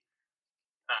to be.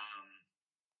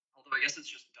 Although I guess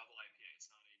it's just double IPA. It's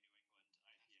not a New England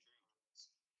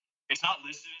IPA. It's not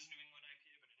listed as New England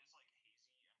IPA, but it is like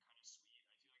hazy and kind of sweet.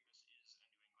 I feel like this is a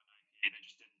New England IPA. They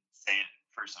just didn't say it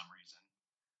for some reason.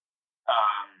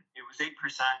 It was 8%,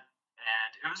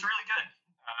 and it was really good.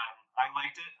 I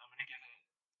liked it. I'm gonna give it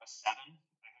a 7. I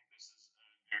think this is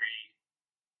I'm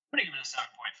gonna give it a 7.5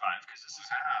 because this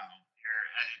is here,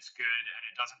 and it's good, and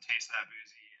it doesn't taste that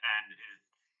boozy, and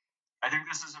I think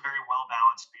this is a very well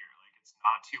balanced beer. Like it's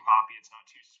not too hoppy, it's not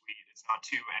too sweet, it's not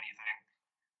too anything.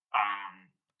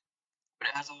 But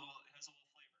it has a little flavor to it.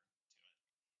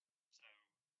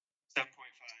 So 7.5. And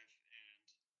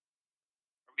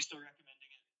are we still recommending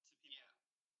it to people? Yeah.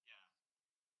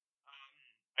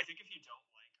 I think if you don't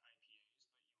like IPAs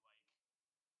but you like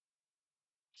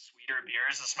sweeter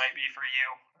beers, this might be for you.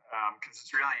 Because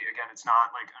it's really, again, it's not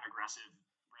like an aggressive,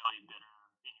 really bitter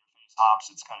in your face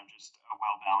hops. It's kind of just a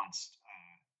well balanced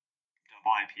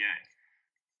double IPA.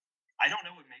 I don't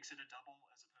know what makes it a double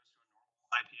as opposed to a normal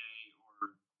IPA,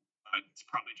 or it's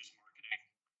probably just marketing.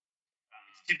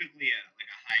 It's typically like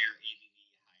a higher ABV,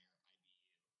 higher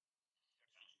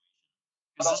IBU.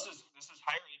 Because this is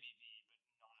higher ABV, but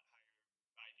not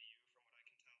higher IBU from what I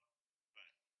can tell.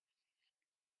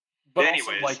 But also,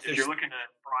 anyways, like, if you're looking to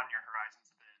broaden your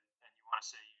horizons a bit and you want to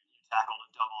say you tackled a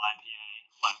double IPA,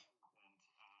 then go for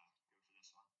this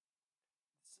one.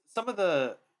 some of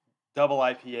the double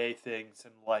IPA things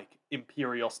and like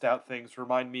imperial stout things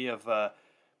remind me of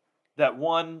that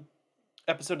one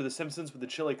episode of The Simpsons with the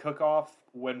chili cook-off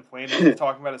when Flanders is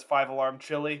talking about his 5-alarm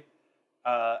chili,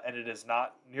 and it is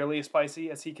not nearly as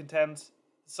spicy as he contends.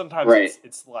 Sometimes Right.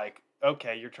 it's like,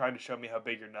 okay, you're trying to show me how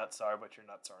big your nuts are, but your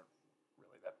nuts aren't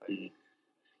really that big.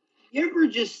 You ever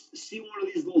just see one of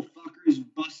these little fuckers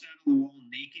bust out of the wall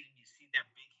naked and you see their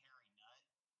big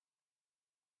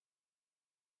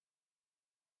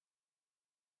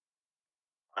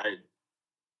hairy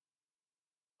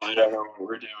I don't know what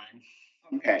we're doing.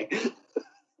 nut? Okay.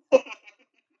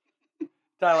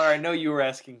 Tyler, I know you were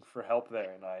asking for help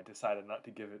there, and I decided not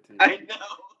to give it to you. I know. That's okay.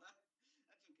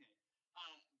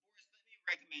 Boris, let me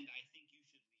recommend I Think You Should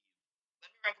Leave. Let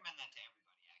me recommend that to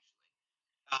everybody, actually.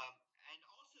 And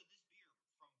also this beer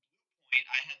from Blue Point,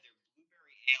 I had their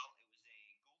blueberry ale. It was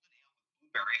a golden ale with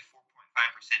blueberry, 4.5%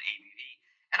 ABV.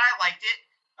 And I liked it.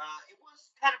 It was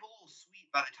kind of a little sweet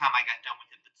by the time I got done with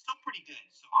it, but still pretty good.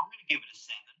 So I'm going to give it a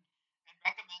 7 and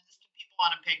recommend this to people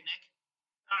on a picnic.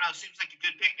 I don't know, seems like a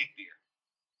good picnic beer.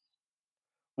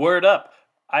 Word up.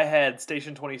 I had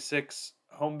Station 26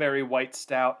 Homeberry White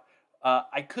Stout.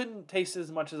 I couldn't taste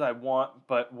as much as I want,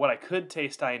 but what I could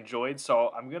taste I enjoyed,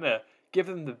 so I'm going to give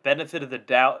them the benefit of the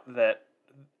doubt that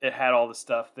it had all the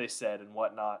stuff they said and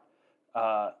whatnot.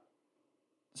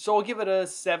 So I'll give it a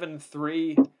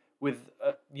 7.3 with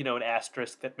an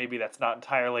asterisk that maybe that's not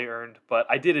entirely earned, but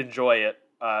I did enjoy it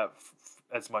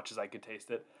as much as I could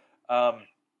taste it.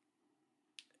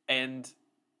 And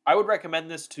I would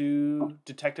recommend this to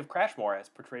Detective Crashmore as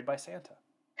portrayed by Santa.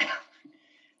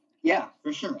 Yeah,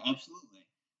 for sure, absolutely.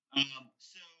 So, do you know what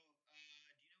you're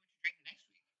drinking next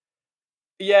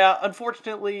week? Yeah,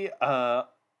 unfortunately,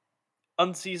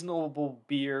 unseasonable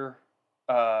beer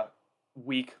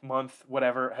week, month,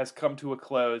 whatever, has come to a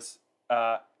close.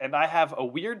 And I have a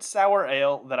weird sour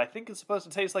ale that I think is supposed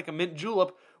to taste like a mint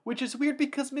julep, which is weird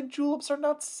because mint juleps are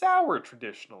not sour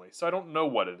traditionally, so I don't know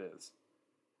what it is.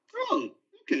 Oh,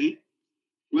 okay.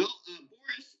 Well,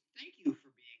 Boris, thank you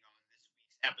for being on this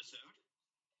week's episode.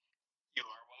 You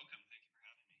are welcome. Thank you for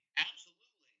having me.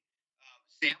 Absolutely.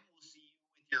 Sam, we'll see you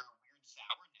with your weird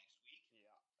sour next week.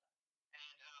 Yeah.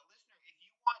 And listener, if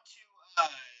you want to,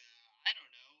 I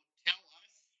don't know, tell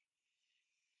us,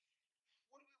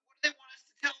 what do they want us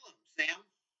to tell them, Sam?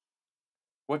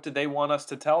 What did they want us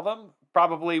to tell them?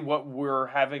 Probably what we're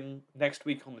having next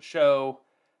week on the show,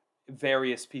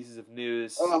 various pieces of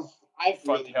news, I've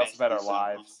fun really tales messed about our this up.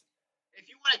 lives. If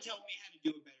you want to tell me how to do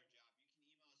a better job,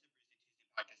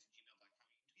 you can email us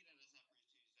at Bye.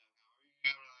 bruceytuesday.com.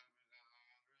 You can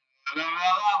tweet at us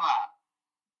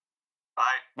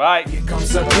at Bye. Here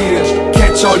comes a beer,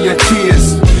 catch all your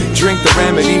tears. Drink the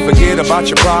remedy, forget about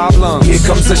your problems. Here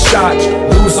comes a shot,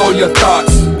 lose all your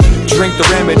thoughts. Drink the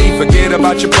remedy, forget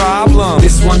about your problem.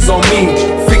 This one's on me,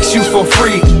 fix you for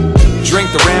free. Drink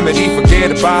the remedy,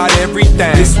 forget about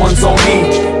everything. This one's on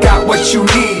me, got what you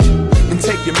need, and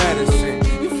take your medicine.